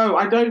chance? No,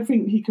 I don't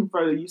think he can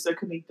throw it. You said,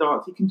 can he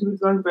dance? He can do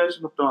his own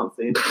version of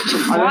dancing.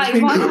 Why?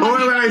 Wait,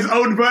 his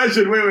own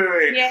version.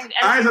 Wait. Yeah,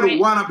 I said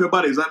wind up your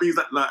buddies. That means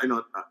that, like, you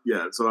know,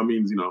 yeah. So that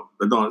means, you know,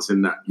 the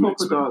dancing that you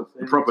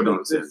proper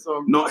dancing.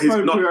 Not his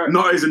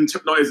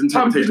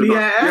interpretation.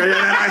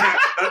 Yeah.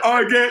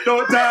 I get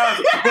knocked down,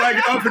 but I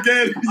get up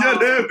again. Yeah,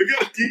 never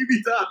gonna keep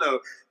me down though.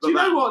 Do you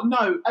know what?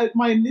 No,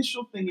 my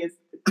initial thing is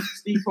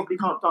Steve probably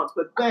can't dance,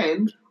 but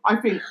then I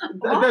think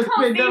Why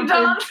can't Steve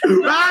dance?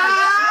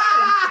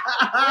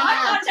 Why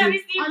can't Chavi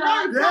Steve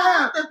dance?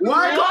 Yeah.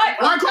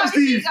 Why can't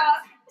Steve?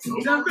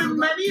 There's been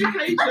many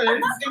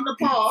occasions in the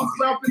past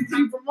where I've been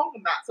proven wrong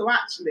on that. So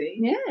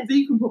actually,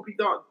 Steve can probably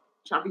dance.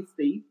 Chavi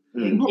Steve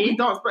can probably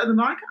dance better than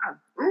I can.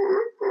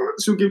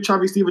 So give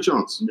Chavi Steve a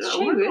chance. Yeah,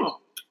 why not?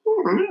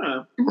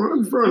 Yeah.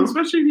 Fair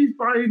Especially if he's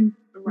buying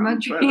My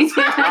he's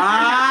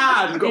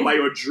got to buy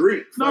your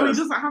drink. No, he first.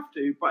 doesn't have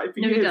to, but if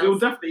he No, he is, does. he'll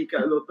definitely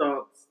get a little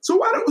dance. So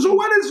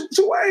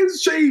why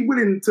is Shay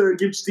willing to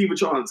give Steve a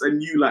chance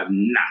and you like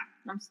nah?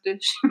 I'm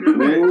stitched.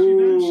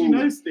 She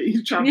knows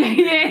Steve.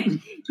 Yeah.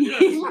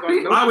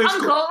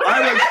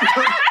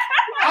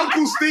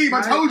 Uncle Steve,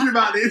 I told you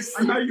about this.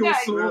 I know you're Yeah,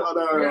 sore.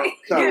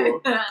 Carol,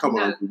 come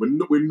on, Uncle.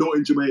 We're not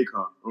in Jamaica.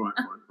 All right,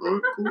 fine. All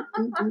right,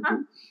 cool.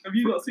 Have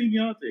you not seen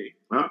Yardi?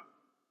 Huh?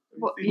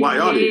 What, White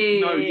Yardi?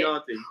 No,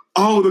 Yardi.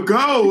 Oh, the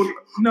girl.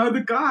 No,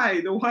 the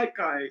guy, the white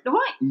guy. The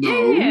white?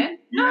 No. Yeah.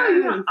 No,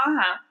 Yes. I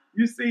have.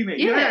 You've seen it?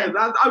 Yeah.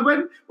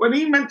 When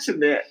he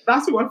mentioned it,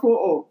 that's what I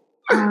thought of.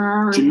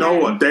 Do you know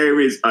what? There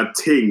is a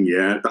thing,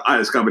 yeah, that I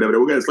discovered over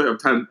there. We're going to start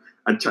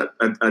a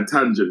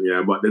tangent,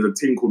 yeah, but there's a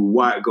thing called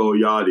White Girl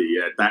Yardi,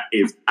 yeah, that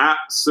is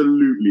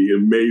absolutely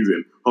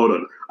amazing. Hold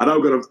on. I know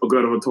I'm going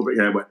on a topic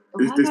here, but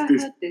Why have I heard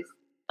this?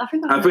 I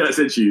think I think I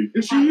said to you.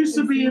 She used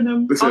to be in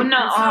them. Listen, Oh, no.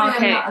 Oh,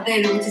 okay. I'm not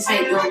available to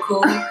take your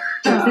call.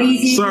 But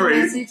please leave Sorry. a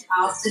message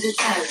after the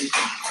tone.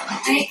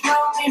 Ain't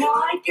going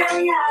on, girl,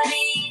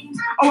 Yardi.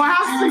 Oh, I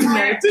have seen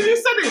it. Did you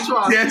send it to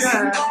us? Yes.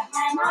 Yeah.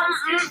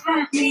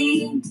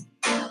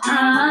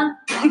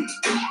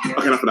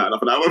 Okay, enough of that.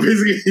 But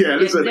basically, yeah,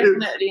 listen.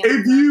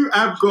 If you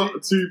have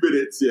got 2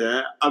 minutes,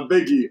 yeah, I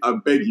beg you,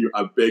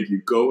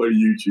 go on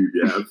YouTube,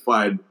 yeah, and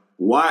find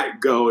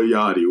White Girl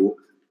Yardi.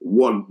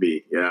 Want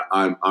me, yeah.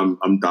 I'm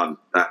done.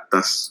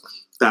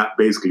 That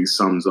basically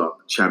sums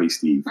up Chavi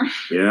Steve,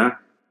 yeah.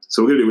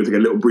 So we'll take a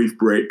little brief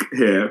break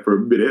here for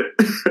a minute,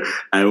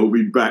 and we'll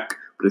be back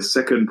for the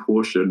second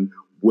portion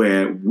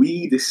where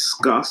we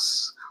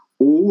discuss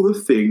all the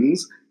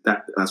things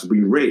that's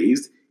been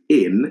raised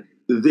in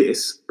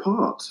this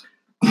part.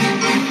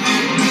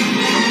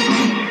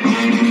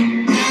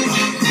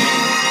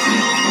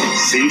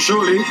 See you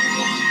shortly.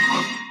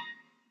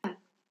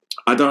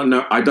 I don't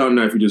know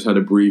if you just had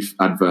a brief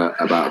advert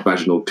about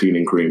vaginal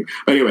cleaning cream.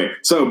 Anyway,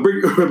 so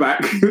we're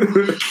back.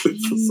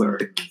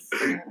 Sorry.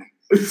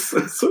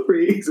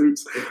 Sorry.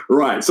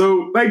 Right,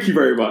 so thank you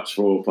very much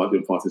for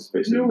your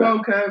participation. You're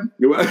welcome.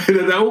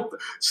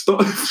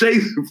 Stop.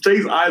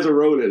 Shay's eyes are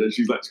rolling and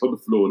she's like on the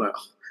floor like,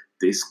 oh,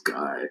 this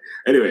guy.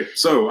 Anyway,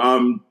 so I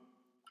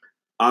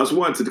just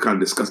wanted to kind of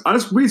discuss. I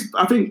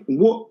think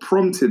what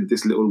prompted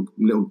this little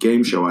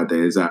game show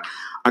idea is that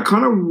I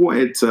kind of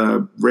wanted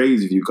to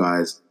raise with you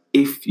guys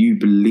if you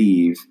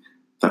believe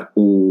that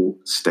all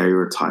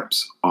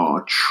stereotypes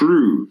are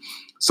true.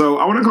 So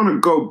I want to kind of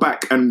go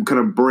back and kind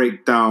of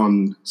break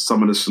down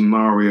some of the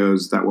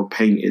scenarios that were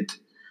painted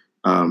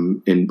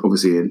in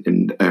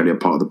the earlier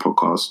part of the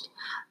podcast.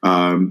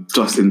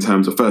 Just in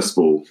terms of, first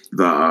of all,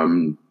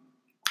 the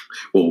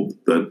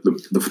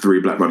 3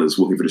 black brothers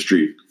walking through the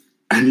street.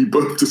 And you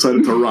both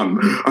decided to run.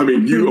 I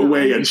mean, you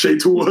away and Shay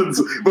towards.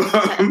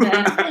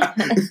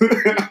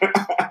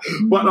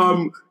 But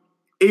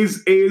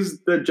is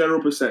the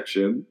general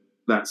perception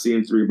that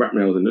seeing three black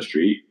males in the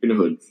street in the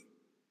hood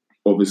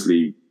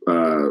obviously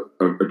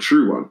a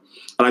true one?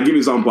 And I give an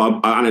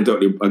example. I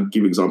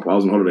give an example. I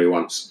was on holiday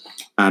once,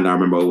 and I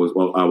remember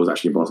I was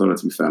actually in Barcelona,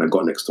 to be fair. And I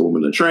got next to a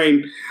woman on the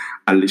train.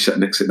 I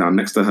literally sit down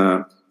next to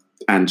her,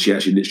 and she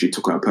actually literally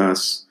took her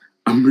purse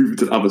and moved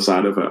to the other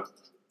side of her.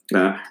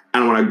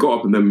 And when I got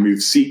up and then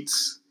moved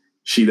seats,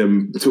 she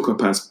then took her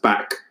purse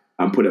back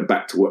and put it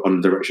back to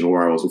on the direction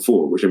where I was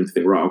before, which made me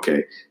think, right,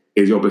 okay,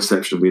 is your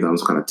perception of me that I'm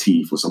some kind of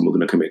thief or someone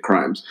going to commit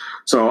crimes?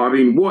 So, I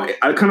mean,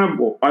 I just kind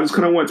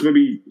of want to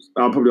maybe,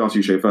 I'll probably ask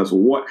you, Shay, first of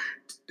all,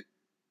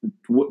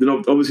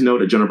 obviously know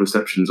the general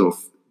perceptions of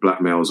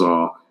black males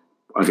are,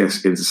 I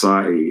guess, in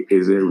society.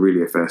 Is it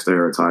really a fair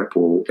stereotype,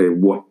 or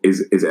what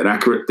is it an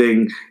accurate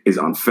thing? Is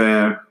it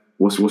unfair?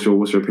 What's your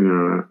opinion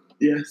on that?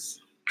 Yes.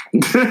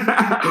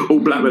 All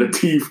black men are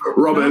thief,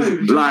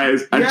 robbers,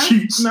 liars, and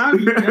cheats.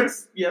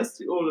 Yes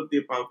to all of the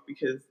above,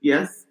 because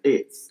yes,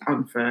 it's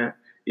unfair.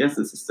 Yes,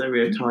 it's a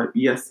stereotype.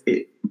 Yes,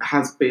 it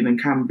has been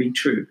and can be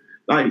true.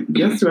 Like,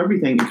 yes to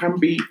everything. It can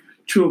be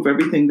true of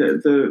everything.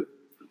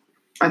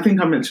 I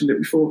think I mentioned it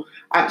before.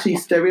 Actually,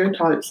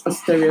 stereotypes are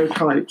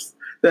stereotypes.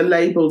 They're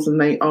labels,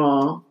 and they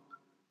are.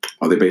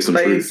 Are they based on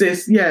truth? They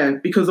exist, yeah,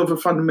 because of a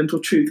fundamental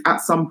truth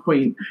at some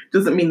point.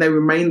 Doesn't mean they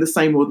remain the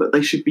same or that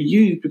they should be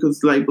used,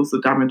 because labels are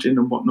damaging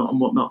and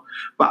whatnot.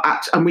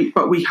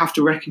 But we have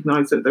to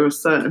recognise that there are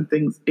certain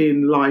things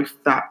in life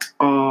that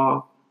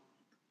are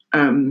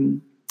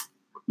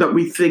that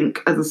we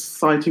think as a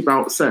society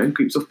about certain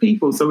groups of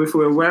people. So if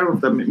we're aware of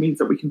them, it means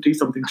that we can do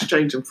something to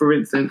change them. For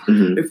instance,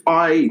 if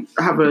I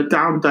have a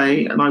down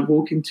day and I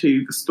walk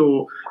into the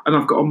store and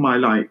I've got on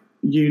my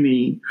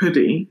uni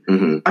hoodie,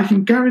 I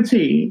can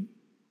guarantee,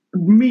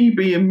 me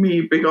being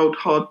me, big old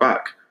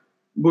hardback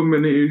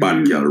woman who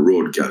bad girl,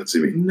 road girl, see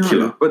me, no,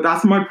 killer. But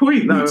that's my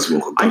point, though.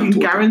 I can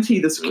guarantee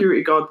the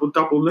security guard will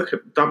double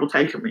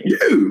take at me.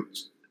 You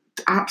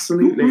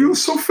absolutely. Your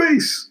soft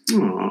face.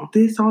 Aww.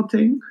 This hard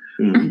thing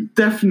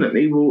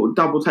definitely will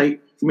double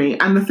take me.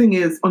 And the thing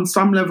is, on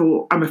some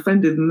level, I'm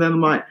offended, and then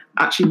I'm like,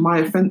 actually, my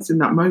offence in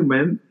that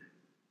moment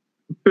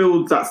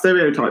builds that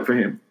stereotype for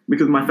him,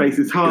 because my face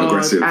is hard,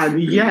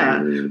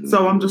 and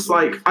so I'm just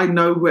like, I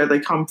know where they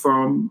come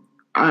from,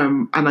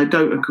 and I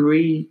don't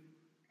agree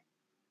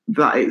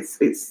that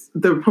it's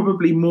there are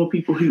probably more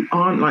people who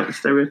aren't like the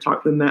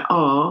stereotype than there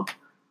are,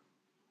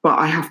 but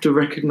I have to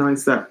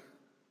recognise that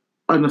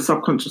on a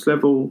subconscious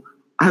level,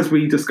 as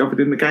we discovered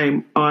in the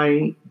game,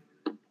 I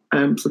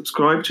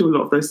subscribe to a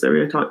lot of those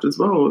stereotypes as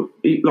well.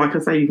 Like I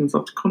say, even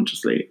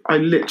subconsciously, I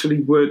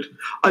literally would.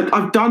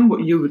 I've done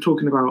what you were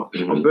talking about.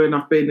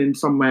 I've been in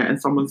somewhere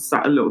and someone's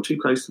sat a little too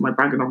close to my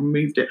bag and I've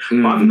moved it.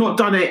 But I've not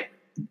done it,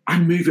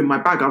 I'm moving my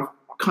bag. I've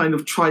kind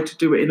of tried to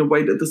do it in a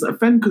way that doesn't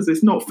offend, because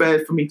it's not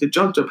fair for me to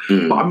judge them.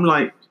 But I'm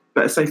like,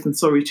 better safe than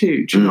sorry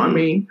too. Do you know what I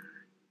mean?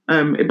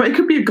 But it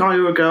could be a guy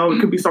or a girl.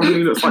 It could be someone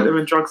who looks like they're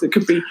in drugs. It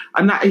could be,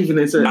 and that even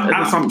is an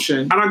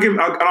assumption. And I'll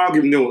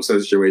give Neil a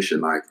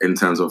situation, like, in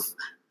terms of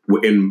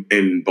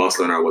in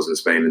Barcelona, I was in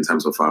Spain, in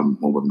terms of well,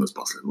 was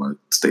Barcelona, I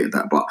stated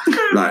that, but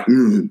like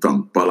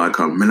dumb, but like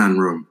Milan,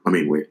 Rome. I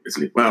mean, wait,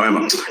 Italy.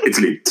 Well,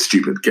 Italy,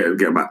 stupid.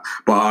 Get back.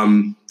 But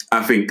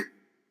I think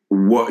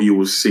what you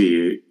will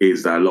see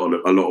is that a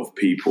lot of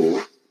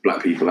people,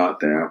 black people out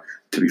there,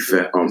 to be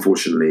fair,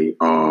 unfortunately,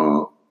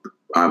 are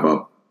either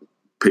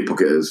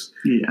pickpocketers,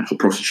 or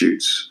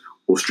prostitutes,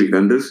 or street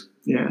vendors.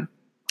 Yeah.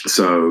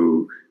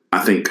 So I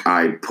think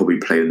I probably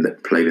played into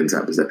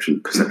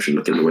that perception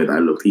looking the way that I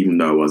looked, even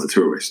though I was a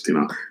tourist,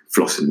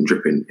 flossing and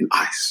dripping in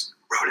ice,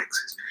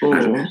 Rolexes,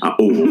 or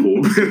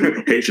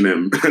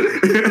H&M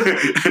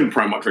and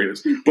Primark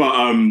trainers.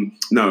 But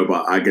no,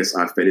 but I guess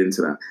I fed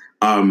into that.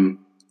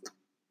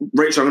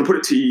 Rachel, I'm going to put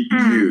it to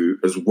you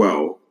as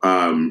well.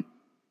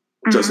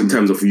 Just in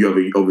terms of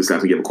you, obviously, I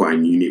think you have quite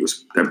a unique,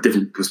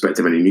 different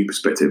perspective and a unique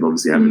perspective.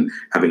 Obviously,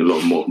 having a lot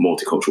of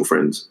multicultural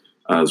friends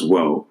as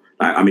well.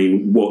 I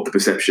mean, what the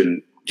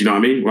perception? Do you know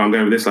what I mean? Where I'm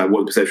going with this, like, what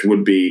the perception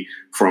would be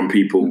from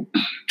people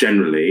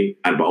generally,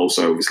 but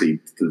also obviously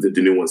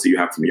the nuance that you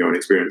have from your own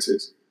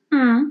experiences.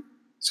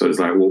 So it's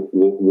like,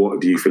 what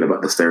do you feel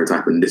about the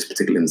stereotype in this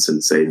particular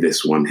instance? Say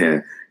this one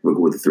here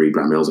with the three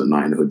black males at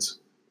night in the hoods.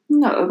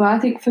 No, but I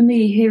think for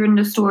me, hearing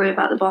the story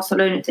about the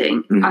Barcelona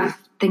thing, I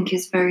think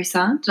it's very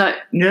sad. Like,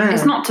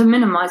 it's not to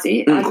minimise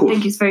it. I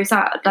think it's very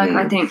sad. Like,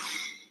 I think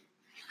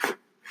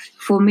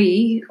for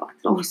me,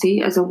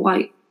 obviously, as a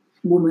white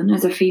woman,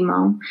 as a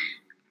female,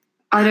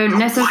 I don't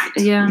necessarily.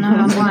 Yeah, no,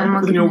 I'm white. I'm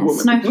a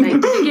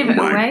snowflake. Give it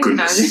away.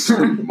 Goodness.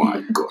 No.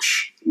 My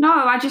gosh. No,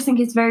 I just think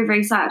it's very,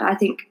 very sad. I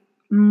think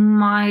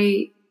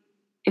my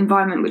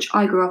environment, which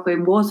I grew up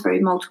in, was very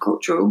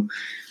multicultural.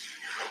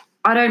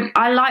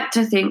 I like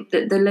to think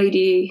that the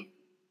lady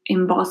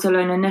in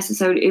Barcelona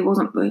necessarily, it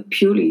wasn't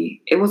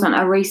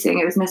a race thing,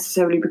 it was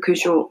necessarily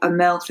because you're a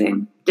male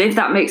thing. If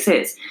that makes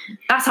sense.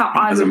 That's how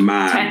I would as a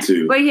man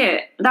too. Well,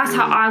 that's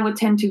how I would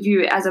tend to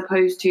view it, as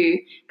opposed to,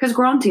 because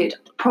granted,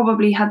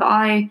 probably have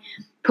I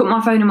put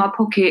my phone in my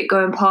pocket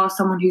going past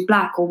someone who's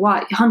black or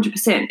white.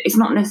 100%. It's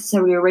not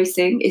necessarily a race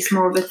thing. It's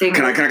more of a thing.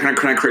 Can I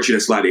correct you there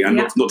slightly? And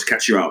not to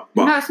catch you out.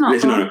 But no, it's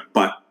not. No.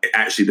 But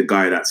actually, the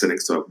guy that sat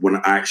next to her, when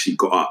I actually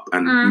got up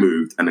and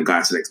moved, and the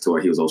guy sat next to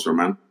her, he was also a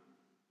man.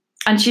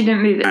 And she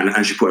didn't move it.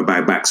 And she put her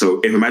bag back. So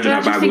if imagine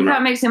that bag. I just think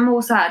that makes it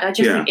more sad. I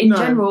just think in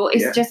general,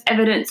 it's just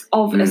evidence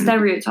of a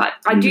stereotype.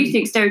 I do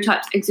think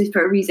stereotypes exist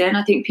for a reason.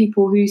 I think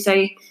people who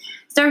say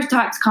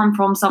stereotypes come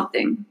from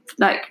something.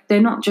 Like,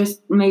 they're not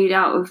just made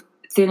out of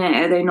thin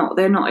air.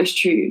 They're not as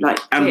true. Like,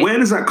 and where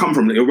does that come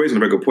from? You're raising a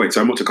very good point. So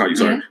I'm not to cut you,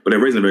 sorry, but they're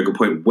raising a very good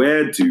point.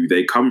 Where do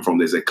they come from?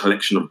 There's a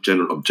collection of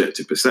general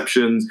objective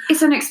perceptions.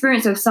 It's an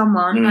experience of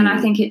someone, and I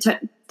think it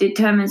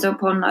determines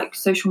upon like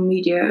social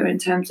media in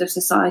terms of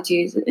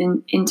societies,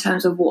 in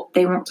terms of what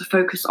they want to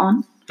focus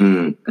on.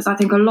 Because I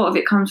think a lot of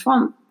it comes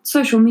from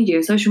social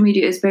media. Social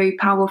media is very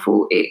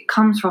powerful. It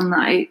comes from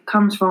that. It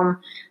comes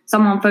from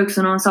someone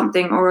focusing on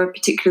something or a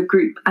particular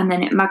group, and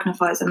then it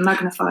magnifies and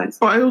magnifies.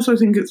 But I also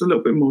think it's a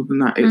little bit more than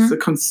that. It's a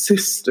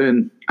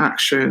consistent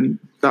action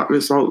that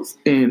results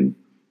in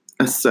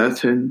a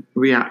certain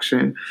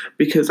reaction.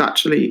 Because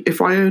actually,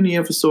 if I only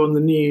ever saw in the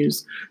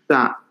news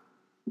that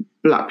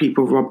black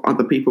people rob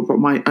other people, but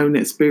my own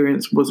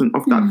experience wasn't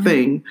of that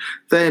thing,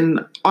 then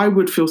I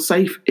would feel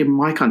safe in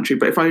my country.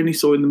 But if I only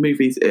saw in the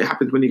movies, it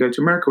happens when you go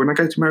to America. When I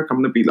go to America, I'm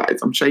going to be like,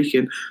 I'm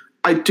shaking.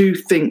 I do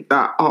think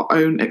that our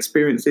own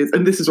experiences,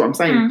 and this is what I'm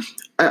saying,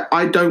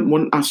 I don't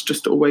want us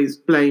just to always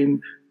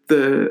blame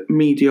the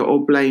media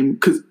or blame,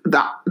 because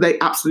that they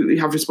absolutely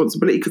have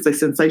responsibility because they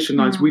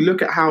sensationalize. We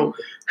look at how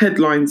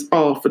headlines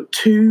are for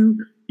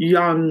two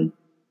young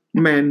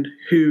men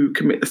who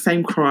commit the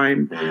same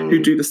crime,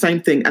 who do the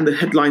same thing, and the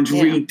headlines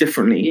read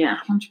differently. Yeah,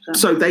 100%.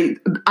 So they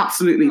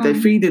absolutely they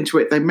feed into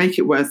it. They make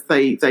it worse.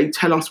 They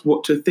tell us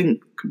what to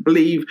think,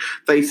 believe.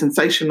 They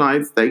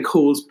sensationalize. They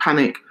cause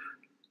panic.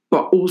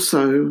 But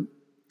also,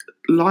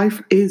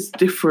 life is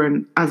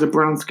different as a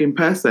brown-skinned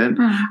person,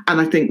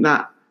 and I think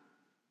that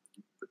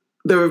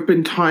there have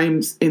been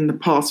times in the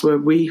past where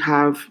we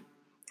have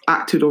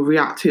acted or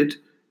reacted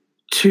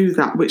to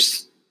that,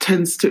 which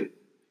tends to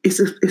it's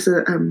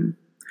a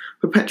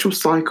perpetual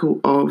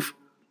cycle of,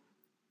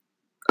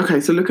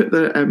 okay, so look at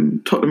the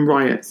Tottenham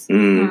riots.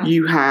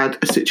 You had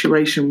a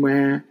situation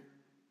where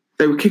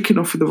they were kicking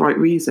off for the right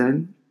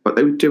reason, but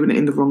they were doing it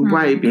in the wrong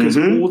way, because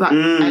all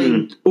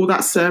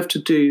that served to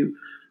do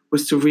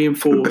was to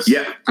reinforce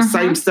the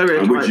same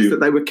stereotypes that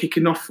they were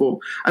kicking off for.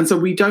 And so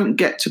we don't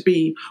get to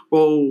be,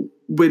 well,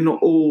 we're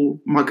not all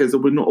muggers or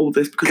we're not all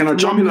this. Because Can I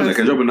jump in on that?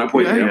 Can I jump in on that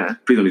point? Yeah.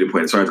 Please don't be the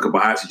point. Sorry,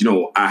 but actually, you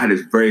know, I had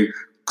this very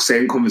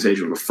same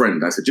conversation with a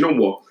friend. I said, you know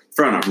what?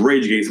 Fair enough,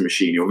 Rage Against the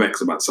Machine, you're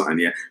vexed about something,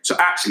 yeah. So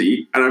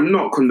actually, and I'm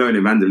not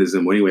condoning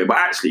vandalism or anyway, but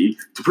actually,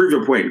 to prove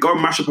your point, go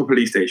and mash up a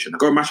police station,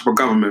 go and mash up a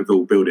government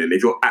building.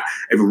 If you're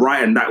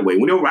rioting that way,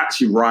 when you're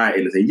actually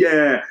rioting and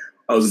say,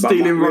 I was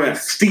about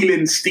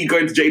stealing,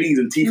 going to JD's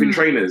and thieving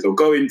trainers, or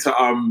going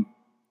to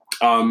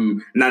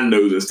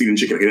Nando's and stealing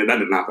chicken. Okay, that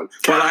didn't happen.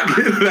 But like,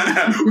 no,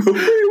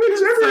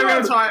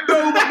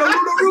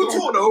 real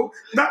talk though,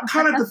 that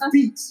kind of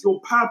defeats your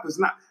purpose,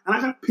 and that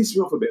kind of pisses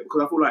me off a bit,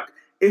 because I feel like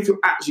if you're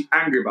actually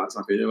angry about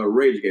something, you're gonna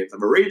rage against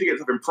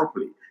something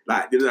properly.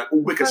 Like, there's like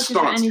all wicked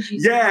starts.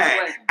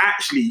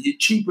 Actually, it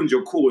cheapens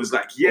your cause.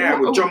 Like,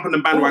 we'll jump on the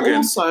bandwagon.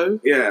 Also,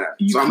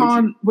 you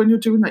can't, when you're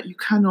doing that, you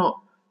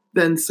cannot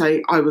then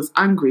say I was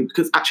angry,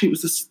 because actually it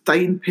was a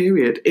sustained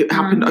period. It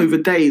happened over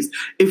days.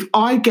 If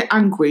I get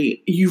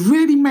angry, you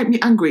really make me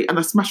angry, and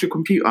I smash your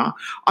computer,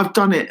 I've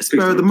done it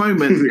spur of the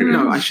moment.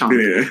 No, I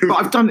shan't. But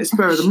I've done it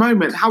spur of the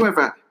moment.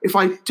 However, if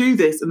I do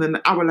this and then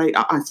an hour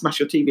later I smash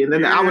your TV, and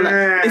then an hour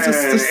later, it's a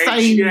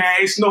sustained.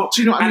 It's not.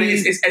 Do you know what I mean?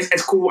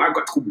 It's called, I've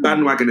got to call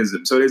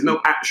bandwagonism. So there's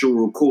no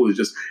actual cause.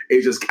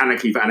 It's just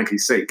anarchy for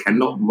anarchy's sake, and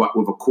not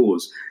with a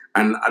cause.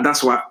 And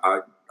that's why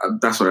I'm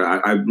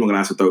not gonna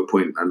answer a dope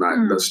point, and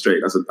that's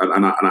straight.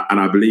 And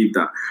I believe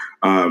that.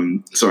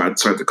 Sorry, I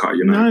tried to cut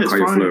you. Cut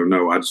your flow.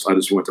 No, I just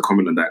wanted to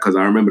comment on that, because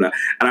I remember that,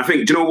 and I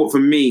think, do you know what? For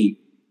me,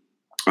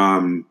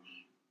 I'm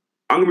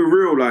gonna be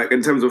real. Like,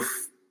 in terms of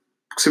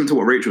similar to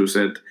what Rachel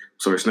said.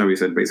 Sorry, Snowy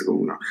said basically.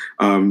 No,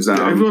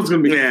 everyone's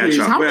gonna be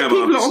confused. How many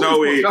people are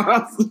Snowy.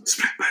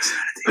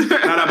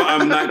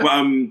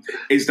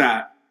 Is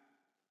that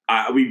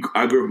I grew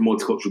up in a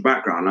multicultural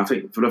background. I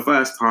think for the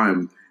first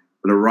time,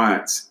 for the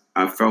riots,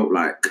 I felt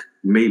like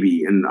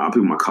maybe, and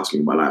people might cuss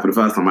me, but like for the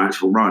first time I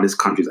actually thought, this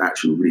country is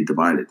actually really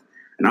divided.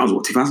 And that was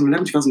what,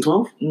 2011,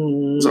 2012?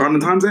 Was it around the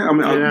times there? I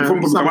mean, I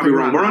might be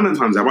wrong. Around the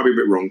times there, I might be a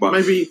bit wrong, but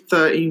maybe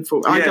 13,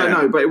 14. I don't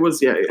know, but it was,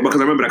 Because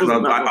I remember that,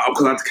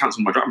 because I had to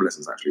cancel my driving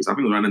lessons actually. So I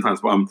think it was around the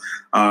times.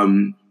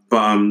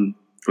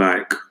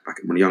 Like back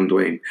when young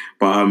Dwayne.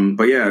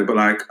 But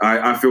like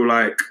I feel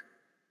like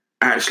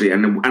actually,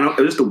 and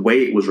just the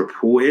way it was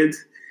reported,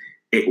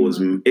 it was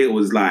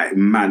like,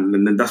 man,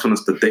 and then that's when I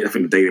think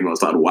the Daily Mail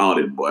started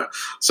wilding, boy.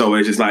 So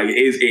it's just like, it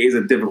is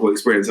a difficult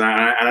experience, and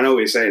I know what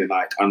you're saying.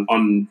 Like,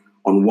 on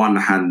one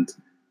hand,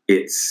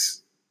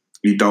 it's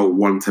you don't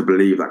want to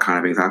believe that kind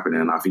of thing's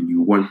happening. And I think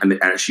you want, and they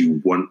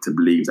actually want to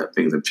believe that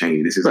things have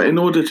changed. But in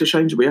order to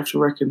change it, we have to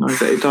recognise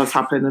that it does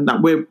happen, and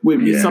that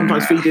we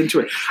sometimes feed into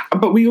it.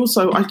 But we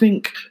also, I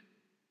think,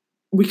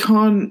 we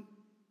can't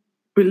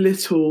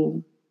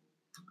belittle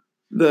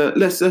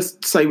let's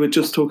say we're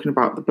just talking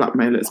about the black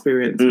male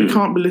experience. We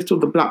can't belittle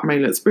the black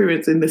male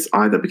experience in this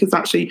either, because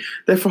actually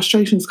their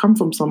frustrations come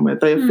from somewhere.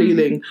 They are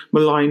feeling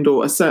maligned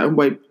or a certain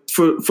way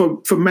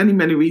for many,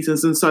 many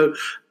reasons. And so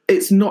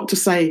it's not to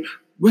say,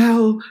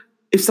 well,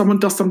 if someone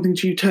does something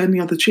to you, turn the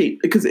other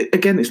cheek, because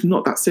again, it's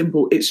not that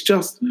simple. It's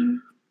just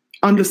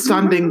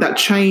understanding that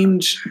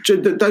change,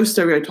 that those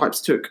stereotypes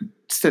took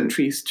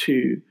centuries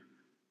to,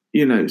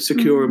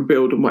 secure and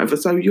build and whatever.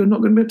 So you're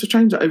not going to be able to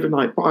change that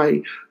overnight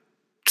by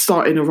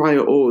starting a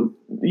riot, or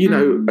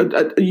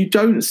you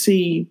don't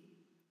see,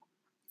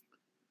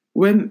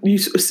 when you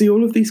see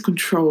all of these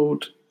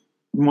controlled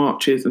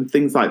marches and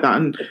things like that,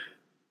 and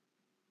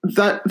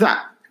that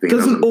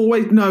doesn't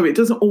always,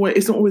 it's not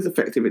always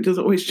effective. It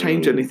doesn't always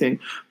change anything,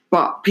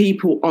 but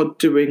people are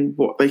doing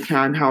what they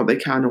can, how they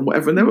can, and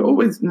whatever. And there were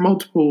always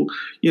multiple,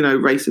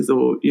 races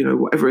or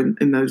whatever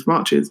in those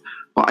marches.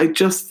 But I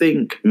just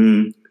think,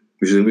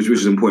 which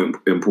is an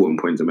important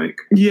point to make.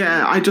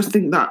 Yeah, I just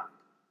think that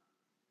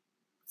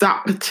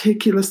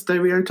particular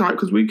stereotype,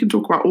 because we can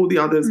talk about all the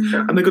others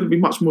and they're going to be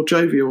much more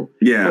jovial.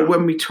 Yeah. But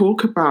when we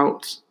talk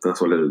about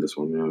that's what led to this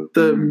one, yeah.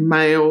 The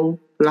male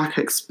black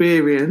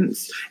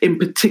experience in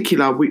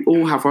particular, we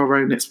all have our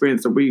own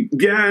experience that we.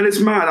 Yeah, and it's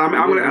mad.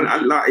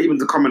 I like, even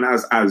to comment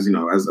as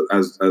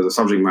a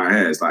subject matter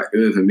here, it's like,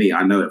 even for me,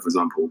 I know that, for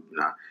example,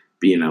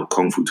 being a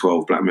Kung Fu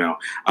 12 black male,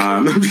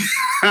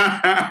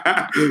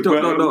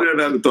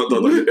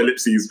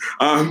 ellipses.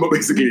 But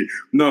basically,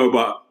 no,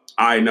 but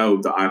I know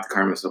that I have to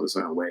carry myself a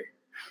certain way.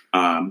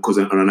 Because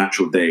on a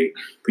natural day,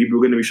 people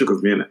are going to be shook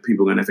with me, and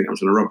people are going to think I'm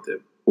trying to rob them.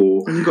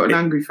 And you've got an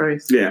angry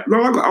face. Yeah.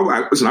 No, I got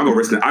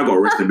arrested in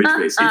bitch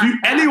face. If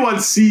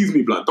anyone sees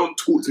me, blood, don't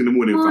talk to me in the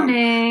morning, fam.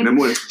 In the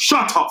morning,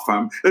 shut up,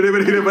 fam. Don't say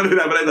good morning to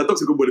me.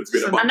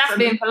 And that's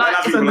being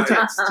polite. You know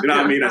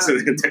what I mean?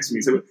 Text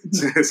me, send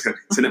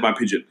it by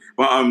pigeon.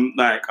 But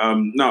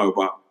no,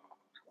 but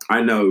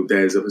I know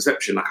there's a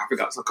perception. Like, I think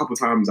that's a couple of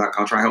times, like,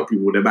 I'll try to help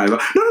people with their bags.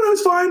 Like, no,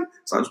 it's fine.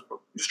 So I'm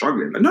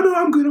struggling. Like, no,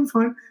 I'm good, I'm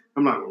fine.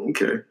 I'm like,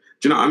 okay.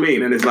 Do you know what I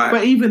mean? And it's like,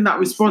 but even that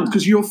response,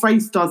 because your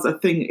face does a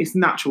thing. It's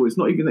natural. It's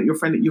not even that you're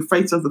friendly. Your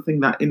face does a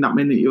thing that in that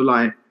minute you're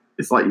like,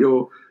 it's like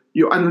you're.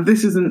 And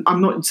this isn't. I'm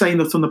not saying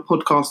this on the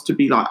podcast to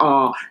be like,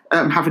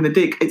 having a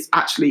dig. It's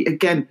actually,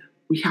 again,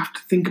 we have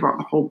to think about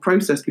the whole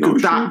process,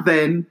 because that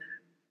then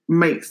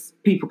makes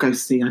people go,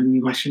 see, I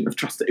knew I shouldn't have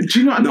trusted. Do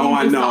you know what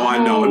I mean? No, I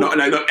know. No. And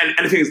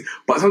the thing is,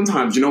 but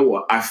sometimes, you know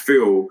what? I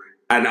feel,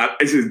 and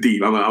this is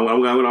deep. I'm going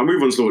to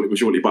move on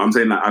shortly, but I'm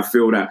saying that I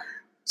feel that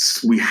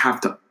we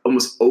have to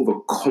almost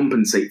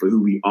overcompensate for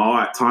who we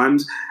are at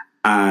times,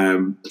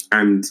 and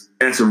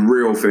it's a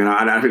real thing. And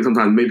I think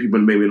sometimes maybe people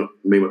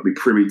may not be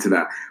privy to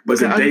that, but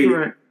it's a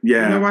daily.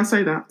 Yeah, you know why I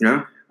say that?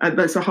 Yeah,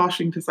 that's a harsh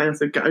thing to say. I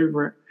said, get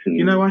over it.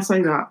 You know why I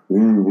say that?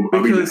 Ooh,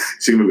 because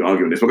so you're gonna be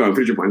arguing this. We're going to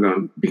finish your point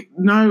down.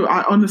 No,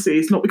 honestly,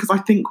 it's not because I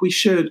think we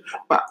should,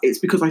 but it's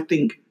because I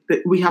think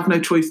that we have no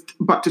choice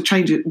but to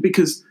change it,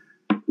 because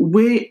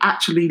we're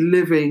actually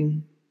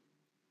living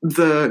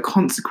the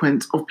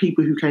consequence of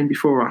people who came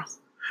before us.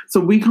 So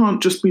we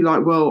can't just be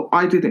like, well,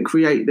 I didn't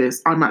create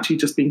this. I'm actually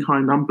just being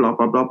kind. I'm blah,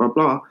 blah, blah, blah,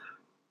 blah.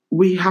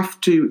 We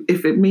have to,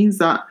 if it means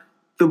that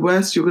the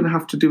worst you're going to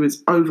have to do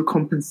is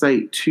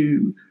overcompensate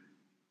to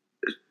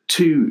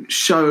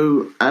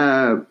show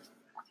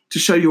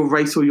your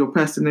race or your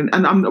person.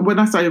 And when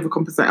I say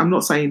overcompensate, I'm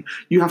not saying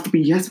you have to be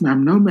yes,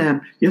 ma'am, no,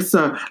 ma'am, yes,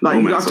 sir.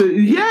 Like, you have to,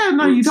 you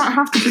don't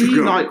have to be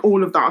like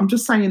all of that. I'm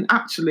just saying,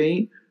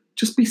 actually,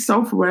 just be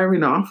self-aware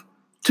enough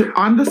to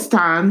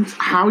understand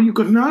how you're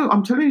going to know.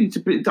 I'm telling you, to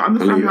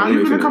understand how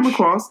you're going to come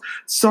across,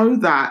 so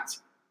that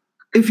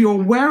if you're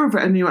aware of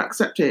it and you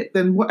accept it,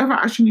 then whatever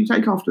action you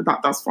take after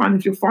that, that's fine.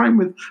 If you're fine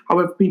with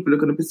however people are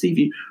going to perceive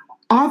you.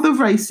 Other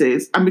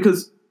races, and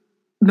because,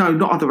 no,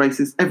 not other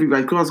races, every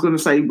race, because I was going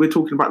to say we're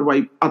talking about the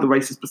way other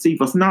races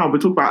perceive us. Now we're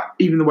talking about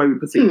even the way we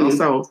perceive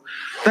ourselves.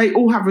 They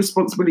all have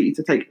responsibility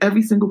to take.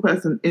 Every single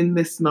person in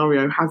this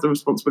scenario has a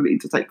responsibility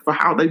to take for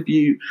how they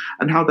view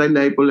and how they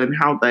label and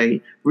how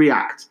they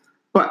react.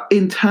 But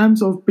in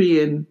terms of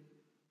being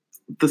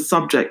the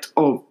subject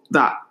of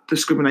that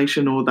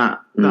discrimination or that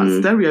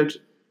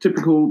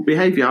stereotypical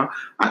behaviour,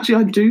 actually,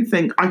 I do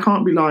think I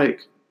can't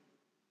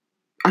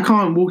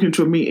walk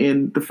into a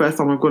meeting the first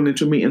time I've gone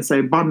into a meeting and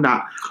say, bun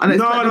that. And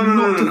it's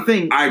to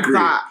think I agree.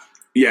 that.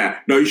 Yeah,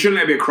 no, you shouldn't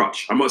let it be a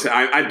crutch. I'm not saying,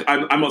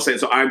 I'm not saying,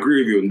 so I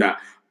agree with you on that.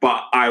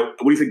 But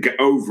when you say get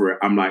over it,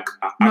 I'm like...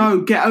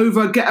 get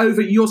over.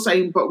 You're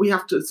saying, but we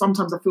have to...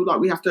 Sometimes I feel like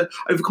we have to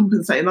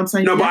overcompensate. And I'm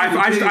saying... No, but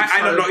I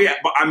don't know yet.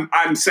 But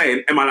I'm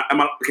saying... Am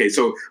I okay,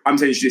 so I'm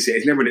saying she's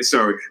it's never...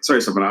 Sorry,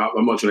 something.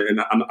 I'm not trying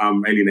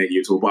to alienate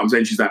you at all. But I'm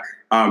saying she's that...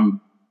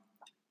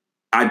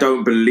 I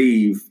don't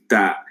believe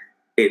that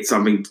it's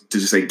something to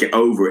just say, get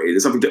over it.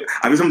 It's something to...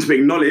 I think something to be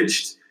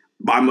acknowledged,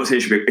 But I'm not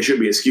saying it should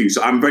be excused.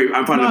 So I'm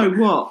finding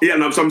what? Yeah,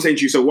 no, so I'm saying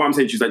to you, so what I'm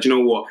saying to you is that, you know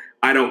what?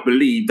 I don't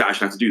believe that I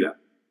should have to do that.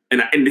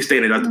 And in this day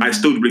and age, I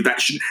still believe that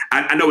should.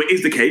 I know it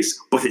is the case,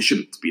 but it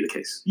shouldn't be the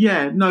case.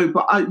 Yeah, no,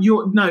 but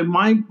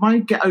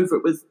my get over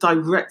it was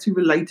directly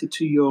related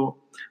to your.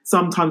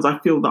 Sometimes I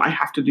feel that I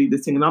have to do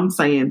this thing, and I'm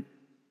saying,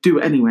 do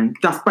it anyway.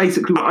 That's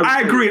basically what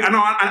I agree. I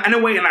know. In a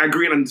way, and I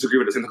agree and I disagree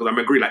with the same because I'm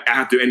agree. Like I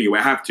have to anyway.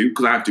 I have to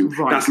because I have to.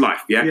 Right. That's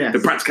life. Yeah. Yes. The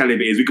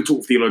practicality is we can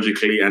talk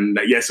theologically and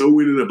but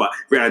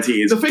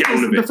reality is the thing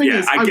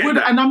is, I get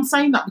that. and I'm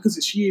saying that because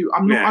it's you.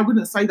 I'm not. Yeah. I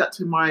wouldn't say that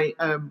to my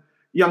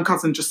young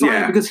cousin Josiah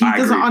Yeah, because he I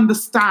doesn't agree.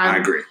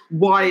 understand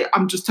why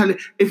I'm just telling.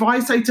 If I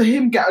say to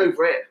him, "Get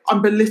over it,"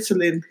 I'm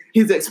belittling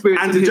his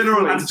experience And to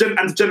generalize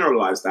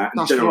that,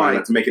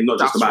 that to make it not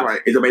just about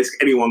it's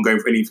basically anyone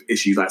going for any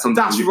issues. Like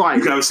sometimes you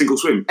can have a single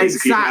swim.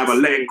 Basically, you can have a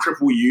let it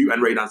cripple you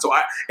and rain down. So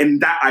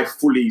I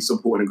fully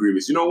support and agree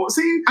with. You know what?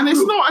 See, and it's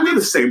not. And we're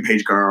the same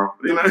page, girl.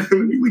 You know,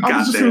 we got I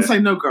was just going to say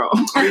no, girl.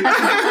 Come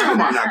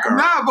on, now, girl.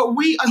 No, but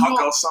we are not.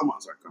 Girl, someone.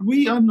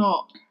 We are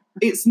not.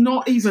 It's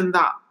not even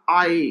that.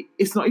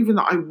 It's not even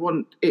that I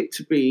want it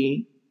to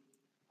be.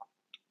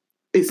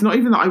 It's not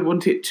even that I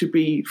want it to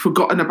be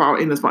forgotten about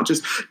in as much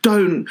as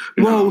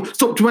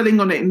stop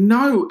dwelling on it.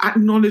 No,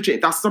 acknowledge it.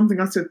 That's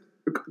something I said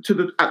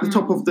at the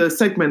top of the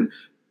segment.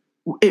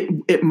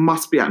 It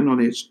must be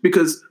acknowledged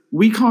because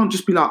we can't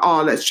just be like,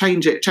 let's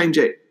change it.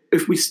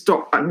 If we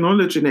stop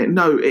acknowledging it,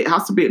 no, it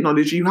has to be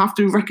acknowledged. You have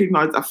to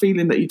recognize that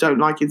feeling that you don't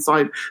like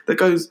inside that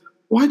goes,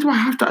 why do I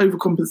have to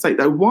overcompensate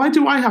though? Why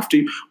do I have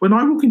to, when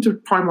I walk into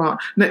Primark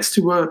next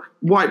to a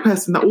white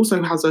person that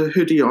also has a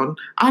hoodie on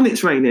and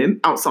it's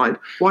raining outside,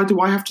 why do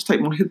I have to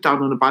take my hood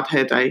down on a bad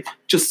hair day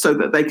just so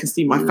that they can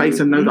see my face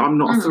and know that I'm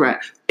not a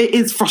threat? It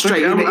is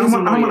frustrating. Okay, I'm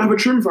gonna have a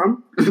trim,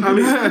 fam.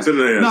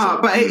 No,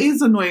 but it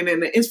is annoying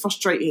and it is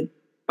frustrating.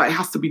 But it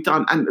has to be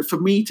done. And for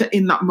me to,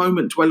 in that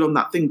moment, dwell on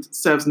that thing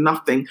serves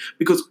nothing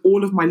because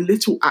all of my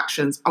little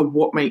actions are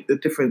what make the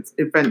difference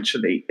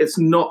eventually. It's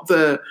not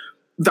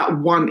that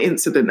one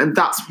incident, and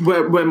that's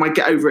where my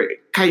get over it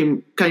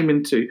came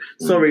into.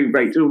 Sorry,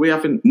 Rachel, we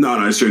haven't. No,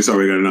 it's true.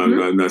 Sorry,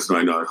 no, that's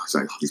not. No, it's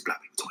like these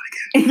black people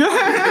talking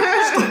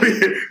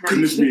again.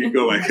 Goodness me,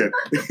 go back here.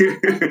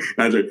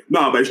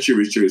 No, but it's true.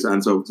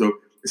 And so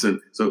listen.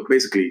 So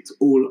basically, to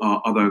all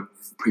our other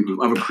people,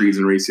 other creeds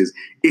and races,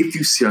 if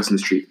you see us in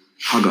the street,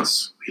 hug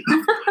us.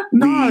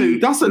 No,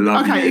 that's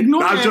okay.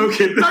 Ignore I'm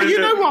joking. No, you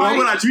know why? I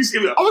was going to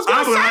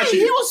say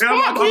he was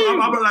sparking.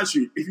 I'm gonna let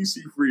you. If you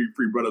see three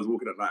brothers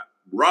walking at night,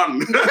 run,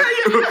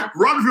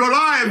 run for your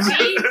lives.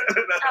 I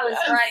was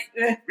right.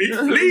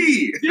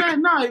 Flee. Yeah,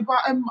 no, but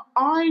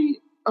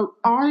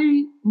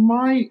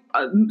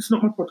it's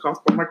not my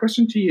podcast, but my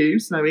question to you,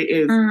 Snowy,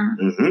 is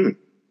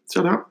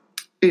shut up.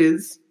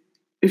 Is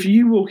if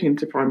you walk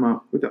into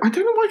Primark with I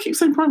don't know why I keep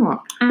saying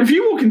Primark. If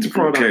you walk into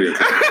Primark,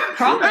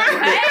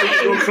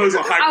 Your clothes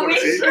are high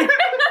quality.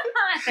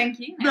 Thank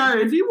you. No,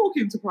 if you walk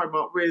into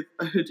Primark with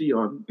a hoodie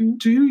on,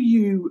 do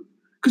you?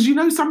 Because you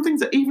know some things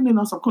that even in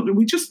our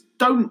subconscious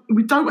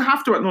we don't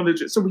have to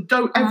acknowledge it, so we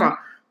don't ever.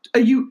 Are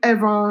you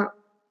ever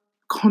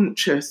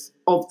conscious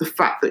of the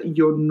fact that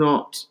you're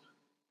not,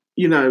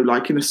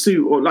 like in a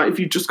suit or like if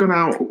you've just gone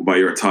out by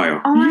your attire?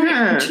 Do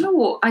you know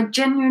what? I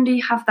genuinely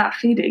have that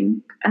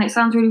feeling, and it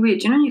sounds really weird.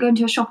 Do you know when you go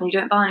into a shop and you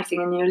don't buy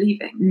anything and you're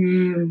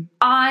leaving?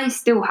 I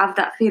still have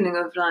that feeling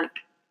of like,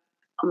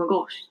 oh my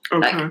gosh,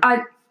 okay.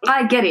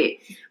 I get it.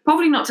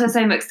 Probably not to the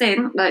same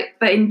extent,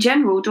 but in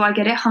general, do I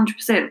get it?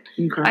 100%.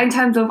 Okay. In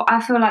terms of, I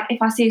feel like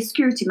if I see a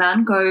security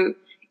man go,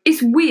 it's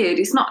weird.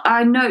 It's not.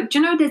 I know. Do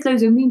you know? There's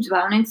loads of memes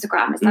about on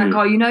Instagram. It's like,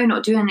 you're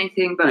not doing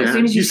anything, but as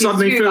soon as you see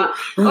suddenly feel,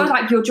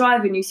 like you're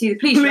driving, you see the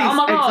police. You're like, oh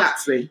my god,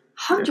 exactly.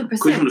 100%.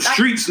 Because from the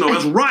streets, no,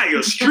 that's right.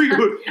 You're street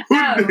hood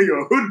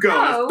hood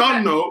girl.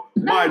 Don't know,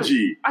 my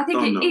G. I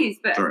think it is,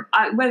 but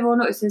whether or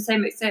not it's to the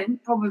same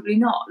extent, probably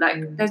not.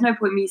 Like, there's no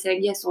point in me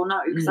saying yes or no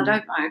because I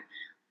don't know.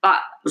 But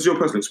it's your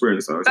personal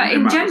experience, though. But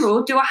in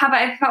general, do I have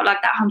ever felt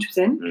like that?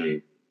 100%.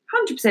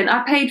 100%.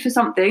 I paid for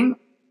something.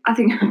 I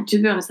think,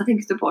 to be honest,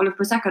 it's the bottle of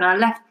Prosecco. And I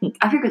left,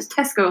 I think it was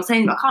Tesco or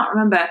something, I can't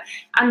remember.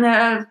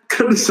 And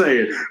couldn't say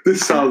it.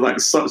 This sounds like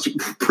such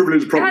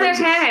privileged problems.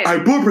 I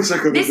bought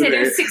Prosecco Listen,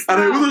 today, it was £6.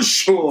 and I wasn't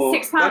sure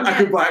 £6, that I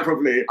could buy it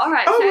properly. All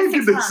right, oh so my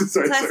goodness. £6.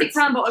 So a £6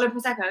 bottle of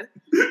Prosecco.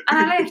 And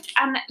I left,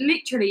 and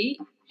literally,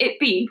 it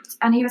beeped,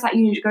 and he was like,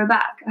 you need to go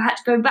back. I had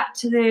to go back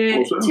to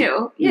the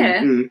till.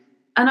 Yeah. Mm-hmm.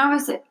 And I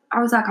was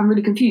like, I'm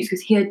really confused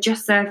because he had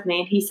just served me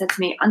and he said to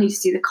me, I need to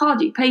see the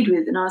card you paid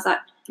with. And I was like,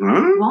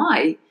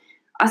 why?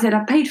 I said,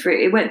 I paid for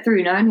it. It went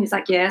through, no? And he's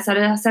like, yeah. I said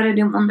I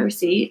didn't want the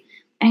receipt.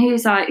 And he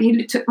was like,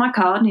 he took my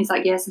card and he's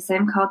like, yeah, it's the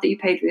same card that you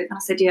paid with. And I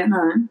said, yeah,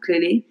 no,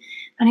 clearly.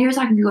 And he was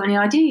like, have you got any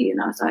ID? And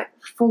I was like,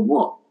 for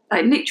what?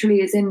 Like,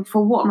 literally, as in,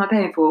 for what am I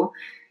paying for?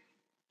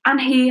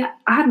 And I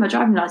had my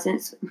driving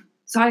license.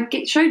 So I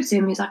showed it to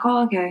him. He's like,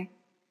 oh, okay.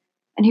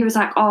 And he was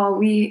like, oh,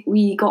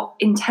 we got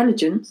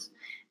intelligence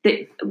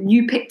that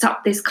you picked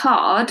up this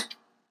card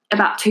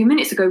about 2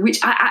 minutes ago,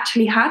 which I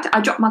actually had. I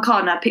dropped my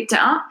card and I picked it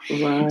up.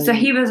 Right. So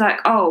he was like,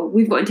 oh,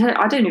 we've got intelligence.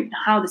 I don't even know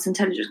how this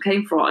intelligence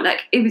came from.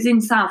 Like, it was in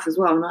South as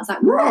well. And I was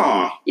like,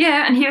 Raw.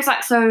 yeah. And he was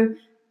like, so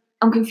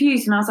I'm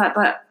confused. And I was like,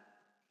 but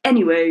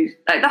anyway,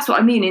 like, that's what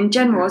I mean. In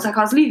general, I was like,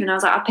 I was leaving. I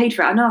was like, I paid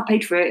for it. I know I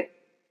paid for it.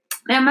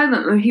 In a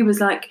moment where he was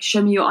like,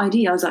 show me your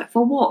ID. I was like,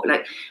 for what?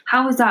 Like,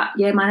 how is that?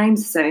 Yeah, my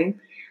name's the same.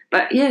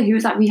 But yeah, he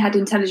was like, we had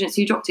intelligence,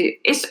 you dropped it.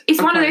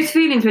 It's one of those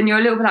feelings when you're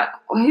a little bit like,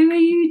 who are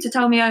you to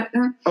tell me?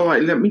 All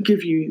right, let me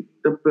give you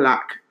the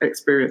black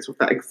experience of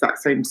that exact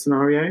same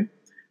scenario.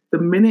 The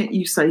minute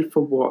you say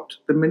for what,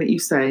 the minute you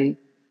say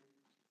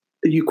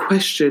you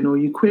question or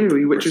you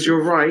query, which is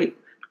your right,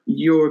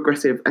 you're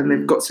aggressive, and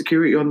they've got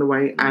security on the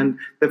way, and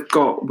they've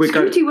got...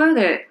 Security were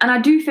there, and I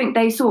do think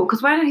they saw,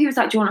 because when he was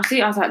like, do you want to see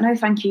it? I was like, no,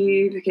 thank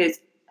you, because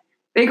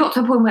they got to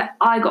a point where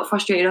I got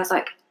frustrated. I was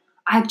like,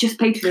 I have just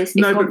paid for this.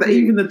 No, but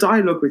even the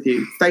dialogue with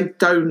you, they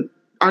don't...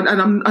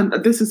 And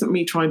this isn't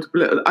me trying to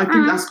belittle. I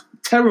think that's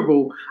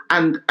terrible,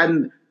 and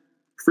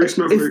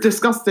it's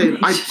disgusting.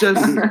 I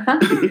just...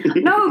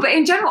 No, but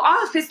in general, I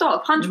was pissed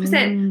off,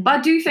 100%. But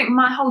I do think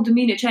my whole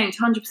demeanour changed,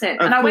 100%.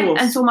 And I went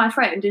and saw my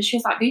friend, and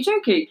she's like, are you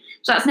joking?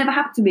 So that's never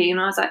happened to me. And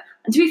I was like,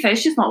 and to be fair,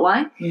 it's just not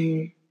why.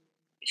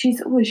 She's,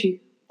 what is she?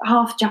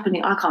 Half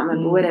Japanese, I can't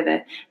remember,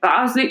 whatever. But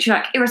I was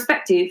literally like,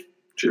 irrespective.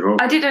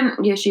 I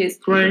didn't, yeah, she is.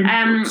 Sorry.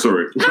 No,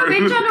 but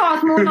in general, I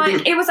was more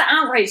like, it was an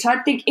outrage. So I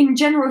think in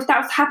general, if that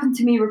was happened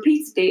to me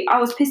repeatedly, I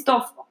was pissed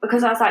off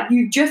because I was like,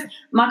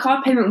 my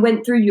card payment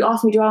went through, you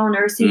asked me, do I want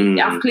a receipt?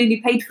 I've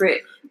clearly paid for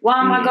it. Why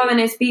am I going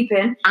there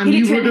speaking? And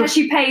he literally, has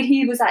she paid?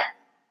 He was like,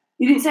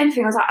 you didn't say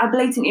anything. I was like, I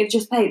blatantly have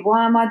just paid.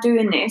 Why am I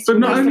doing this? But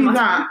not only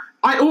that,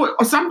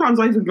 sometimes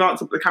I even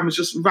glance up at the cameras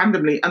just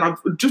randomly, and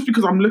just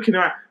because I'm looking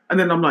at, and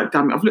then I'm like,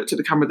 damn it, I've looked at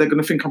the camera, they're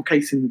going to think I'm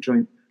casing the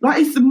joint.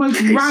 Like, it's the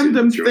most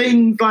random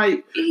thing,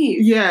 like,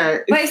 yeah.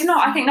 But it's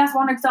not, I think that's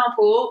one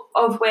example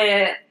of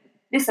where,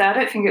 listen, I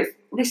don't think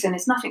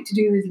it's nothing to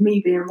do with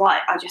me being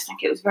white. I just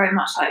think it was very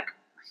much like,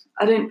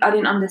 I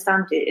didn't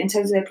understand it. In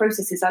terms of their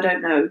processes, I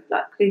don't know.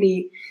 Like,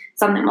 clearly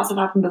something must have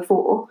happened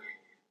before.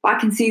 But I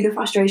can see the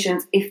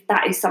frustrations if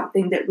that is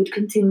something that would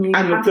continue.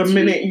 And the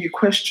minute you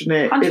question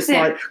it, 100%. It's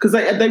like, because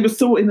they were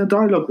still in a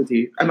dialogue with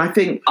you. And I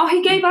think... Oh,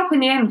 he gave up in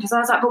the end because I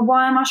was like, but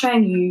why am I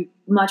showing you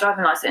my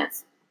driving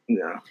licence?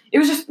 Yeah. It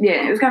was just,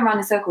 it was going around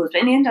in circles.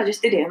 But in the end, I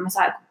just did it and was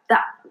like,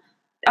 that.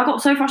 I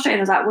got so frustrated.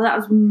 I was like, well, that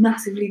was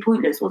massively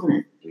pointless, wasn't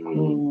it?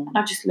 And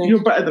I just left.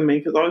 You're better than me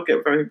because I would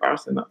get very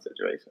embarrassed in that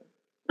situation.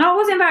 No, I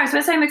wasn't embarrassed. But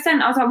to the same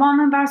extent, I was like, well, I'm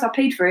embarrassed. I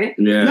paid for it.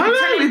 Yeah. No,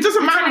 it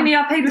doesn't matter. You're telling me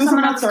I paid with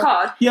someone else's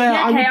card.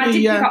 Yeah, okay, I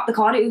did pick up the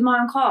card. It was my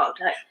own card.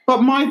 Like,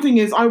 but my thing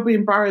is, I would be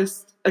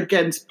embarrassed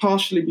again,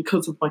 partially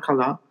because of my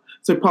colour.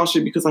 So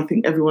partially because I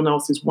think everyone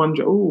else is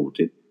wondering,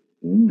 did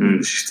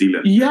she steal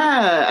it?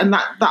 Yeah, and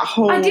that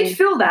whole... I did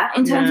feel that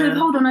in terms of,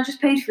 hold on, I just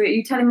paid for it.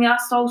 You telling me I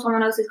stole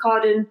someone else's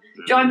card and,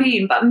 do you know what I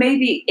mean? But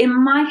maybe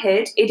in my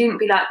head, it didn't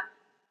be like,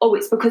 oh,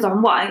 it's because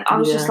I'm white. I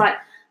was just like,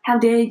 how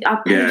dare I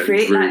paid for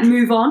it? Like,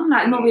 move on.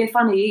 Like, not being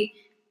funny.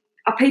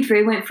 I paid for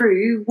it, went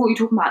through. What are you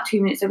talking about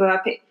 2 minutes ago? I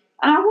paid.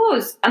 And I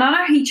was. And I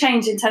know he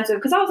changed in terms of,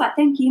 because I was like,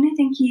 thank you, no,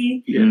 thank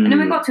you. Yeah. And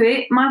then we got to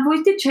it, my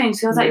voice did change.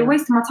 So I was like, you're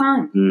wasting my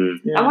time. And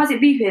why is it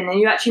beeping?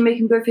 And you actually make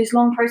him go through this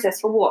long process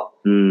for what?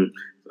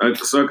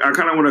 So I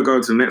kind of want to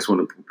go to the next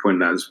one, point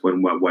that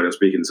while they're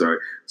speaking, sorry.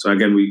 So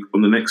again,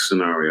 on the next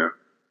scenario,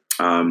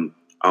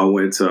 I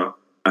went to,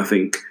 I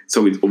think,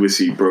 so we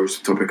obviously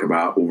broached the topic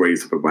about, or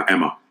raised the topic about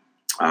Emma.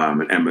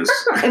 And Emma's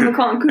Emma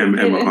can't cook. Emma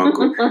can't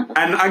cook.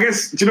 And I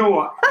guess, do you know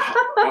what?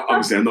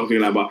 Obviously, I'm not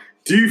feeling like, but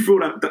do you feel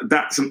that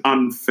that's an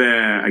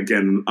unfair,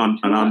 again, an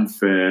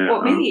unfair...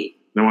 What, me?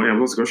 No, yeah,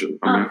 what's the question?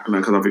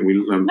 Because I think we...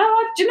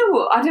 No, do you know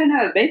what? I don't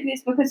know. Maybe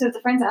it's because of the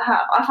friends I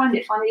have. I find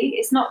it funny.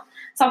 It's not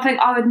something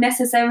I would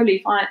necessarily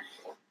find...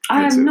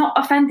 I am not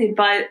offended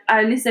by...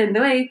 Listen, the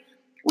way...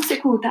 What's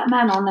it called? That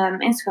man on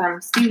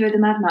Instagram, Steve the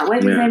Madman,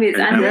 whatever his name is.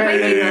 And the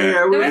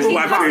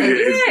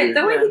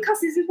way he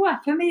cusses his wife,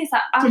 for me, it's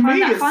like, I find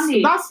that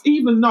funny. That's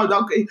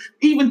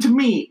even to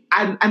me,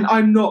 and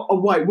I'm not a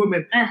white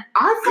woman, I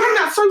find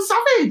that so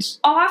savage.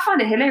 Oh, I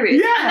find it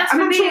hilarious. Yeah, and that's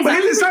for me.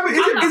 But is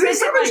it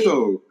savage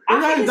though?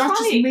 No, that's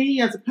just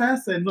me as a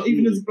person, not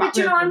even as a black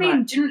person. Do you know what I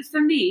mean?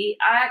 For me,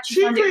 I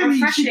actually find it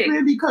refreshing. She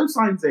clearly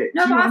co-signs it.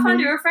 No, but I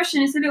find it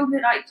refreshing. It's a little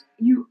bit like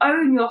you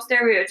own your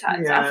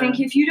stereotypes. I think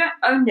if you don't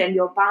own them,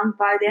 you're bound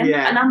by them.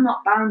 And I'm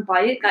not bound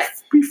by it. Like,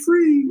 be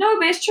free. No,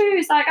 but it's true.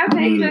 It's like,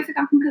 okay, you don't think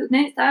I can cook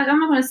next time? I'm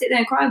not going to sit there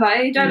and cry about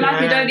it. You don't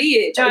like it, don't eat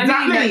it. Do you know what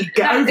I mean? Like,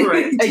 get over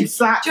it.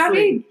 Exactly. Do you know what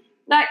I mean?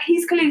 Like,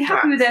 he's clearly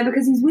happy with her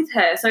because he's with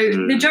her. So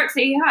the jokes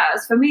that he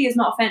has, for me, is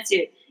not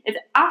offensive.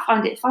 I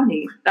find it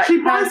funny. Like,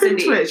 she buys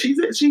into it.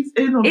 She's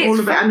in on all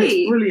of it, and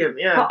it's brilliant.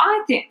 Yeah. But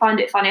I find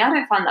it funny. I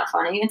don't find that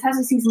funny. In terms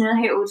of seasoning, I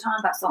hear it all the time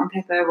about salt and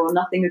pepper or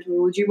nothing at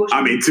all. Do you wash?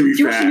 I mean, to be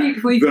fair, wash your meat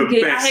before you cook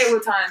it? I hear it all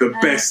the time. The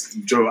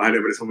best joke I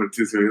ever, someone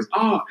did to me was,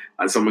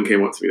 and someone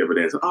came up to me the other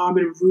day and said, I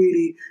made a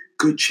really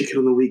good chicken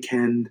on the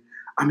weekend.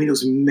 I mean, it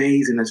was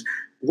amazing.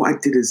 What I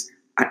did is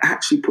I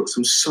actually put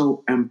some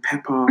salt and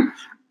pepper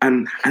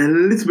and a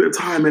little bit of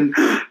time, and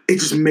it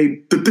just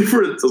made the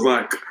difference. I was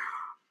like,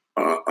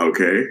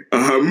 okay.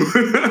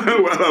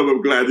 Well,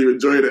 I'm glad you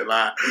enjoyed it.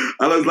 Like,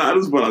 I just thought that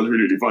was really,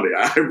 really funny.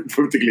 I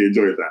particularly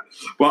enjoyed that.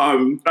 But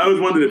I was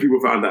wondering if people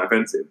found that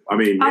offensive. I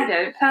mean, I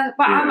don't,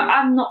 but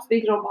I'm not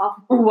speaking on behalf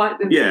of all white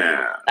women.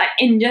 Yeah. Like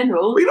in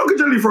general. But you don't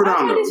generally throw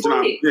down though. It's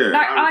funny. Yeah.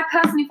 Like I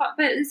personally, but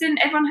listen,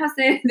 everyone has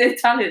their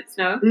talents,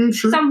 no?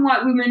 True. Some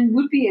white women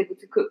would be able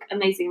to cook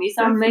amazingly.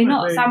 Some may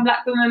not. Some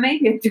black women may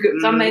be able to cook.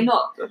 Some may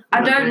not.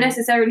 I don't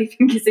necessarily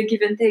think it's a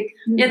given thing.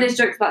 Yeah, there's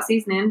jokes about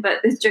seasoning,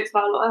 but there's jokes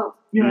about a lot else.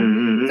 Yeah.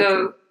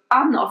 So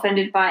I'm not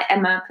offended by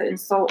Emma putting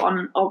salt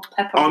or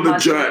pepper on the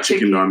jerk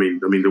chicken. I mean,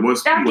 the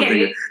worst people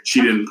thing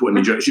she didn't put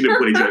any jerk. She didn't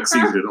put any jerk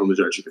seasoning on the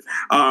jerk chicken.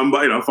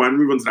 But fine.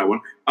 Move on to that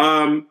one.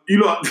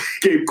 You lot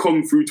gave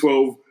Kung Fu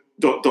 12 ...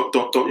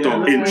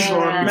 inch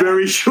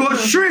very short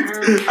shrift.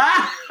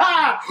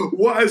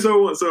 What?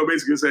 So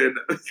basically saying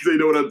they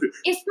know what I do.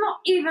 It's not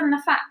even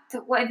the fact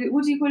that what do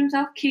you call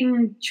himself?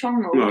 King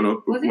Chong? Or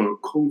No.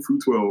 Kung Fu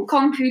 12.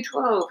 Kung Fu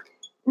 12.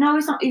 No,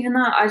 it's not even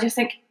that. I just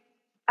think.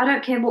 I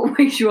don't care what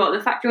race you are.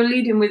 The fact you're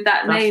leading with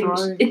that name,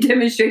 it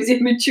demonstrates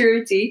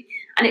immaturity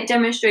and it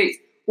demonstrates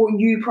what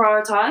you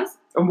prioritise.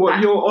 And what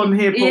you're on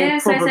here for. Yeah,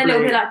 so probably. it's a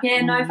little bit like,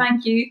 no,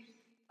 thank you.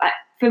 Like,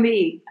 for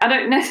me, I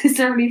don't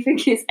necessarily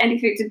think it's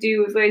anything to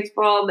do with where it's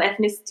from,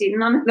 ethnicity,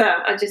 none of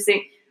that. I just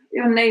think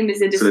your name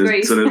is a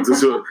disgrace. So there's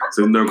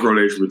no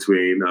correlation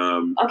between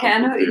okay, I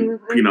know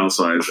penile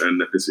size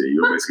and ethnicity.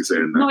 You're basically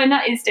saying that. Not in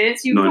that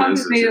instance. You can't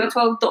give me a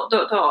 12 ... No,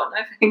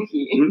 thank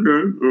you.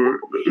 Okay, all right.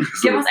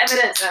 Give us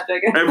evidence.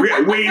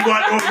 We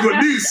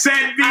want news.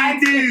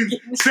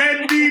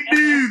 Send me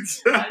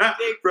nudes.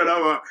 Fred,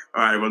 all right,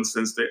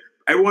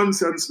 everyone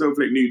send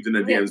Snowflake nudes in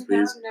their DMs,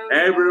 please.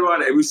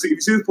 Everyone, if you see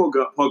this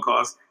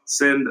podcast,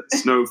 send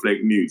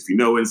Snowflake nudes. If you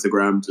know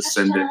Instagram, just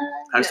send it.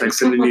 Hashtag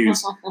send the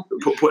news.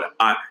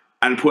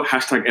 Put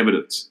hashtag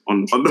evidence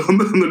on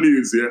the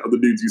news, on the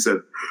nudes you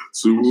sent.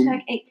 So,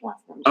 hashtag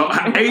 8+.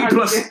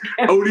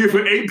 8+. Only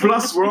for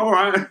 8+. We're all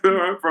right. All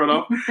right, fair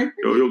enough.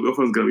 Your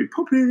girlfriend's going to be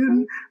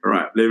popping. All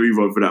right, let me move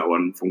on for that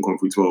one from Kung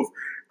Fu 12.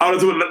 I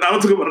want to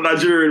talk about the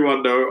Nigerian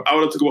one, though. I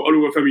want to talk about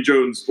Oluwafemi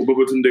Jones or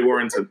Babatunde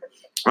Warrington.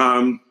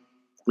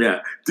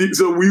 Yeah.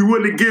 So we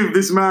want to give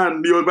this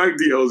man your bank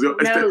details.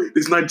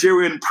 This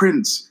Nigerian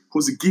prince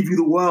wants to give you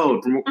the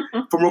world from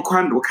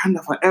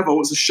Wakanda forever.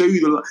 Wants to show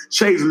you the.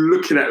 Shay's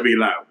looking at me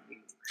like.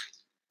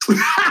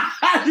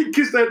 He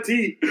kissed her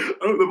teeth. I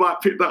don't know if I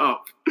picked that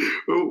up.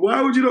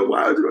 Why would you not?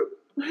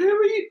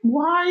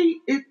 Why?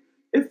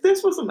 If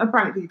this wasn't a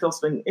bank details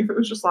thing, if it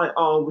was just like,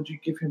 would you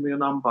give him your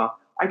number?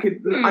 I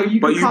could. You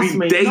but could you'd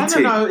be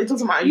dating. No, it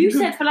doesn't matter. You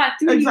said for like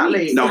 3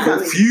 weeks. No, for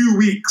a few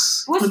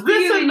weeks. What's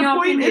few in your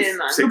opinion,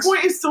 man? The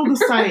point is still the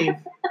same.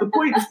 The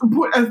point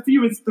a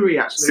few is 3,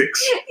 actually.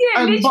 6.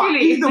 Yeah, literally.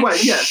 But either way,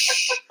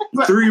 yes.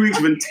 3 weeks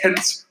of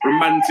intense,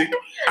 romantic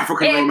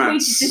African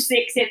romance. It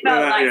equated to 6. It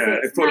felt like 6.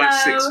 It felt like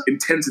 6.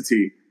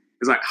 Intensity.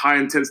 It's like high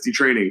intensity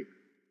training.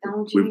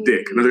 With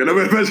dick. I'm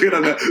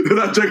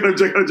joking.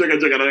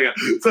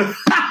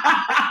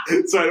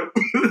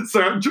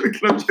 So I'm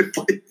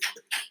joking.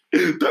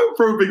 Don't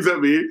throw things at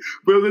me.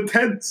 But it was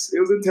intense.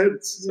 Yes.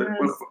 It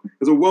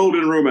was a world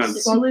in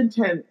romance. So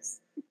intense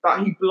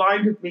that he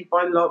blinded me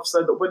by love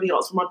so that when he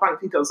asked for my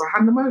bank details, I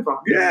hand them over.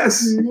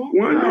 Yes.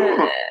 Why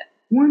not?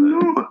 Why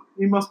not?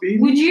 He must be.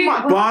 Would you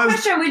do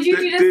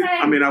the same?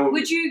 I mean,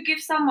 would you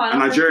give someone a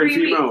Nigerian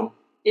female?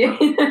 Yeah.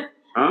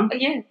 Huh?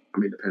 Yeah. I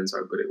mean, it depends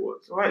how good it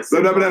was. Right.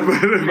 But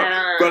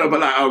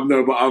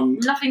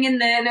nothing in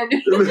there. No.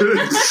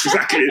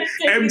 Exactly.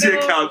 Empty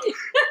account,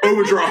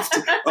 overdraft.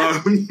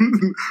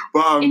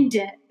 In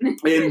debt.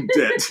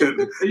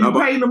 Are you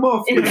paying them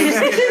off?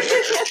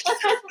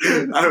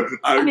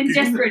 I'm in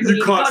desperate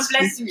need. God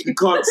bless you. You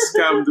can't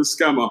scam the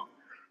scammer.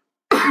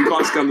 You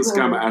can't scam the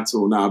scammer at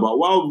all now. But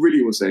what I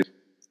really was saying,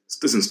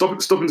 listen,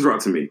 stop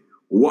interrupting me.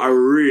 What I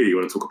really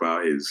want to talk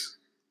about is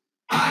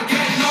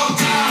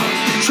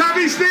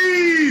Chavvy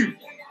Steve!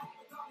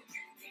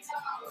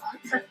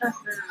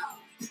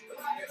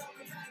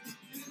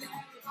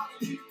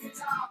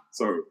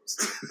 So,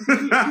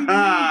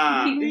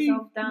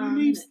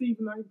 leave Steve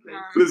alone,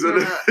 please.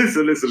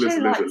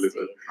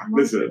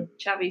 Listen.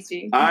 Chavvy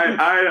Steve.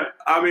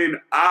 I mean,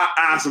 I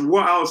asked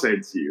what I'll say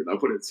to you, and I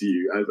put it to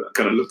you. I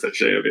kind of looked at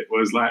Shay a bit.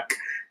 Was like,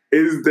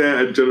 is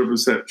there a general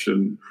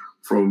perception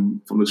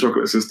from the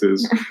Chocolate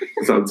Sisters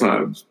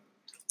sometimes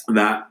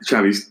that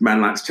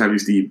man likes Chavvy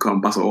Steve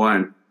can't bust a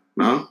wine?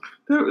 No?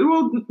 There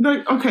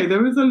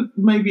is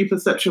maybe a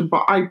perception,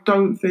 but I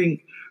don't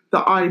think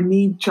that I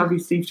need Chavvy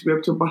Steve to be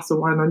able to bust a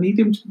wine. I need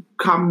him to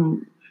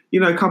come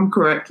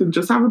correct and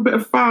just have a bit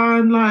of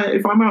fun. Like,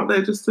 if I'm out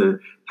there just to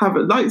have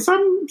it, like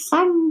some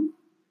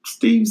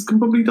Steves can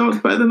probably dance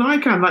better than I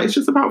can. Like, it's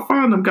just about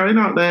fun. I'm going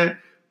out there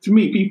to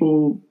meet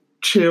people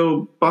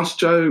chill bus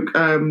joke,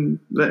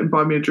 let him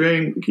buy me a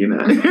drink, you know.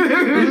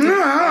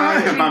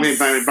 Buy me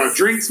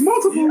drinks,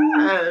 multiple.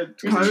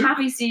 Does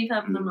Chavvy Steve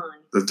have the money?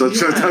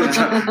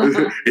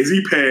 Is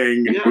he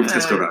paying with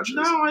Tesco vouchers?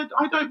 No,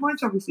 I don't mind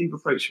Chavvy Steve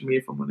approaching me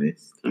if I'm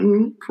honest. Fair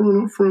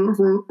enough.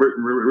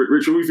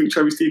 Rich, what do you think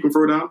Chavvy Steve can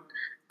throw down?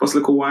 Bust a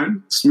little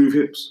wine, smooth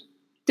hips.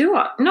 Do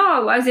I?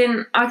 No, as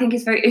in, I think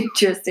it's very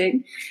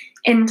interesting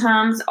in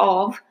terms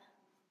of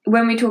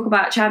when we talk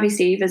about Chavvy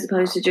Steve as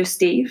opposed to just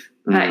Steve.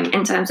 Like,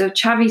 in terms of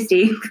Chavvy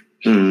Steve,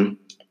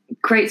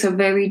 creates a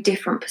very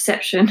different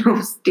perception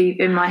of Steve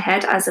in my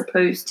head as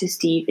opposed to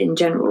Steve in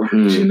general.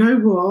 Do you know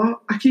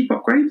what? I keep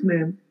upgrading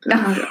him.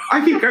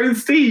 I keep going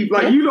Steve.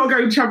 Like, you lot are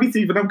going Chavvy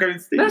Steve and I'm going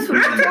Steve. That's what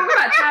I'm talking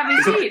about,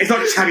 Chavvy Steve. It's not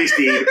Chavvy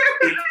Steve.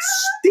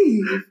 It's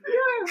Steve.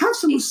 Yeah. Have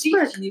some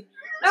respect.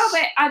 No,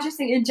 but I just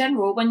think in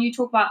general, when you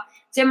talk about...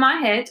 So in my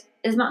head,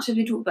 as much as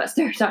we talk about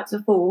stereotypes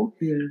before,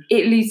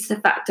 it leads to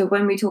the fact of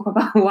when we talk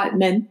about white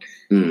men,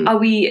 are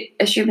we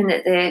assuming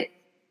that they're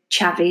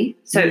chavvy?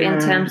 So in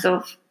terms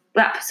of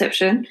that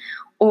perception,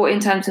 or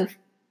in terms of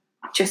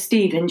just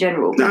Steve in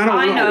general?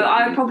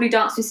 I would probably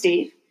dance with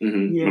Steve.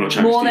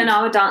 More than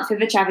I would dance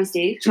with a Chavvy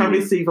Steve.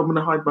 Chavvy Steve, I'm going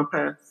to hide my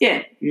purse.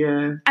 Yeah.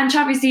 And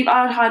Chavvy Steve,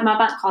 I would hide my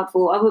bank card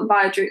for. I wouldn't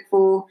buy a drink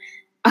for.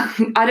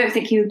 I don't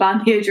think he would buy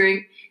me a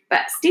drink.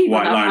 But Steve,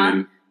 white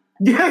lining.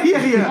 Yeah.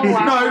 Oh,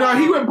 wow. No,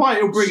 he won't buy it,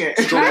 he'll bring it.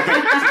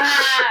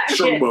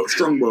 Strong boat.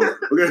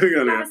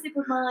 Have a sip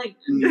of mine.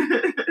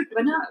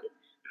 But no,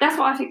 that's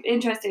what I think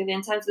interesting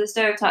in terms of the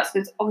stereotypes,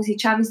 because obviously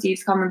Chavvy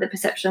Steve's come with the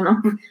perception of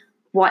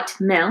white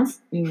males.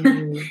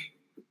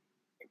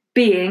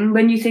 Being,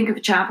 when you think of a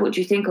chav, what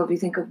do you think of? You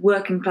think of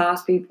working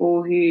class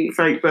people who...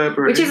 Fake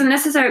Burberry. Which isn't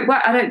necessarily...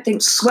 Well, I don't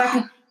think...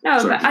 but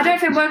I don't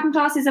think working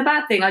class is a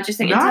bad thing. I just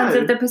think in terms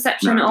of the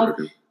perception of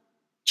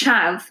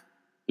chav,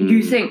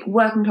 you think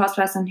working class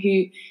person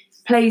who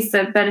plays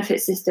the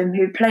benefit system,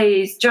 who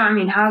plays, do you know what I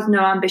mean, has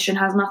no ambition,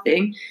 has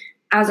nothing,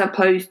 as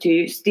opposed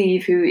to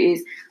Steve, who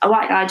is a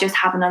white guy just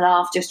having a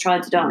laugh, just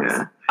trying to dance.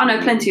 Yeah. I know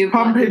plenty of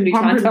pumping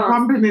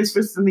his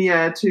fist in the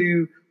air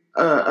to...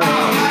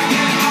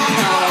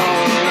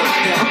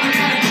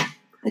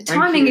 The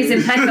timing is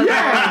impeccable.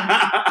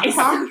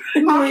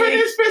 Pumping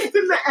his fist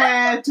in the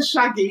air to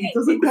Shaggy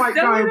doesn't quite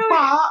go,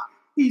 but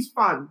he's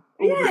fun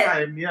all the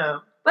time,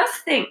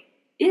 That's the thing,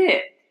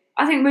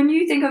 I think when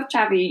you think of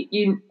Chavvy,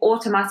 you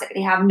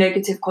automatically have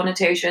negative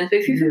connotations. But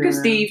if you think of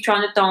Steve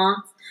trying to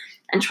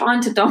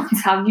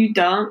dance how you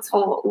dance,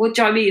 or what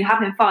do I mean,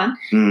 having fun,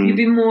 you'd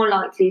be more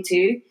likely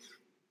to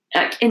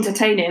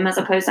entertain him as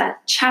opposed to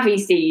Chavvy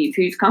Steve,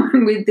 who's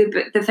coming with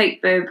the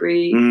fake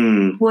Burberry,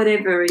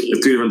 whatever it is.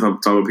 There's two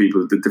different type of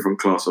people, the different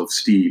class of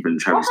Steve and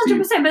Chavvy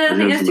 100%, Steve. But I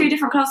think there's two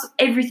different classes of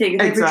everything,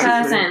 of every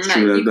person.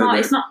 You can't,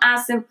 it's not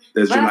as simple.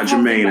 There's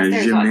Jermaine and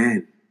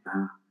Jermaine.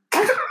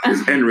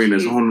 There's Henry and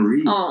there's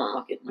Henri. Oh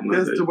my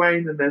goodness. There's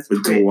Dwayne and there's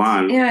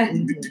Dwayne. Yeah.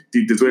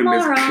 Dwayne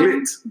there's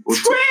Clit.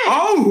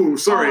 Oh,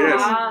 sorry, yes.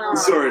 Wow.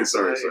 Sorry.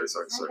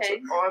 Okay.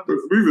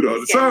 Moving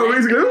on. So,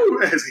 it's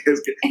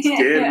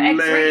getting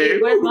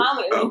late. Where's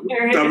Mama?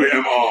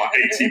 WMR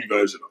 18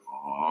 version.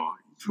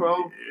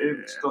 12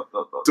 inch. 12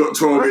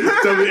 inch.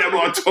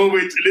 WMR 12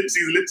 inch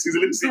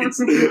ellipses.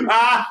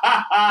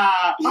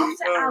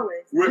 After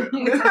hours.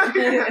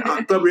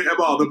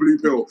 WMR, the blue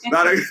pill.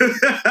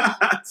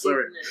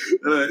 Sorry.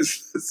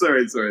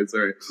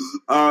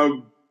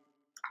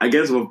 I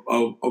guess what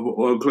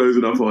I'm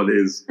closing off on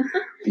is,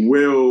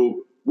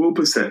 will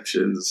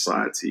perception in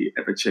society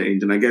ever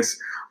change? And I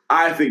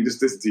think just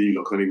this to you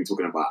lot can't even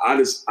talking about. I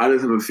just have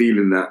a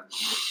feeling that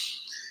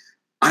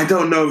I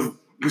don't know if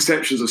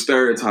perceptions of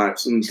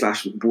stereotypes and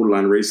 /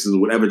 borderline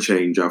racism will ever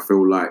change. I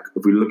feel like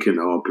if we look at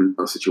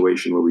our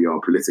situation where we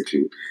are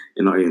politically,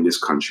 not only in this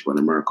country but in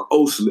America,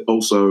 also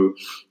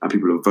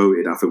people have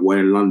voted. I think we're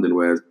in London,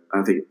 where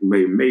I think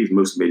maybe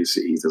most major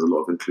cities, there's a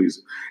lot of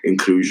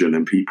inclusion,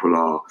 and people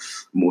are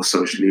more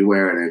socially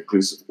aware and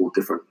inclusive of all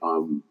different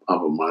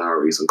other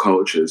minorities and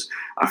cultures.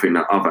 I think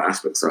that other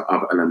aspects or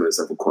other elements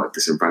that are quite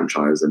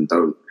disenfranchised and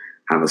don't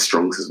have a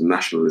strong sense of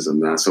nationalism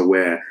there. So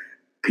where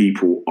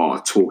people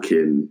are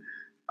talking,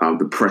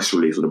 the press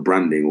release or the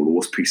branding or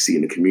what's PC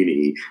in the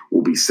community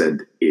will be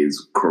said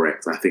is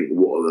correct. I think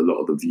what are a lot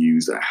of the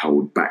views that are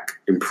held back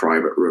in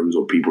private rooms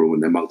or people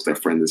when they're amongst their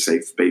friends in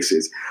safe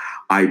spaces,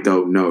 I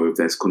don't know if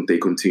they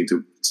continue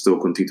to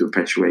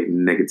perpetuate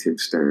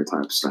negative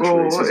stereotypes.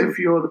 Or if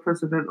you're the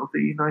president of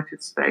the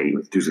United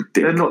States,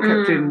 they're not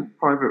kept in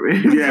private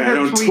rooms. Yeah,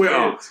 on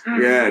Twitter.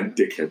 Yeah,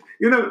 dickhead.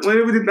 You know,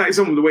 whenever did that,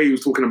 some of the way he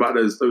was talking about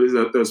those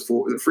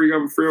four. Is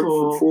it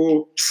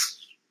four?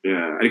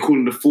 Yeah, and he called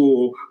them the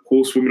 4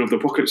 horsewomen of the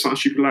apocalypse, something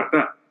stupid like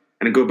that.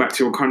 And then go back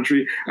to your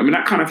country. I mean,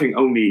 that kind of thing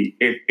only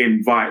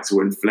invites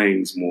or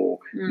inflames more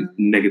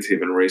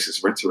negative and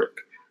racist rhetoric.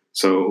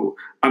 So,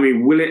 I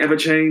mean, will it ever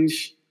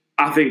change?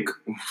 I think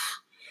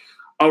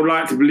I would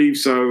like to believe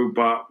so,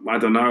 but I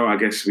don't know. I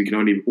guess we can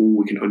only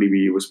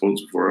be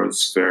responsible for our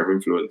sphere of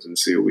influence and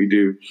see what we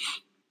do.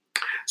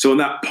 So on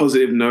that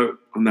positive note,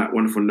 on that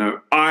wonderful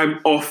note, I'm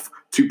off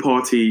to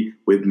party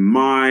with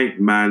my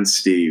man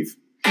Steve.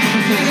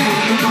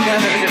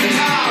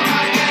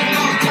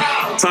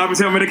 Time for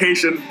tail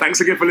medication. Thanks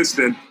again for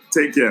listening.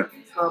 Take care.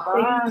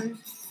 Bye-bye.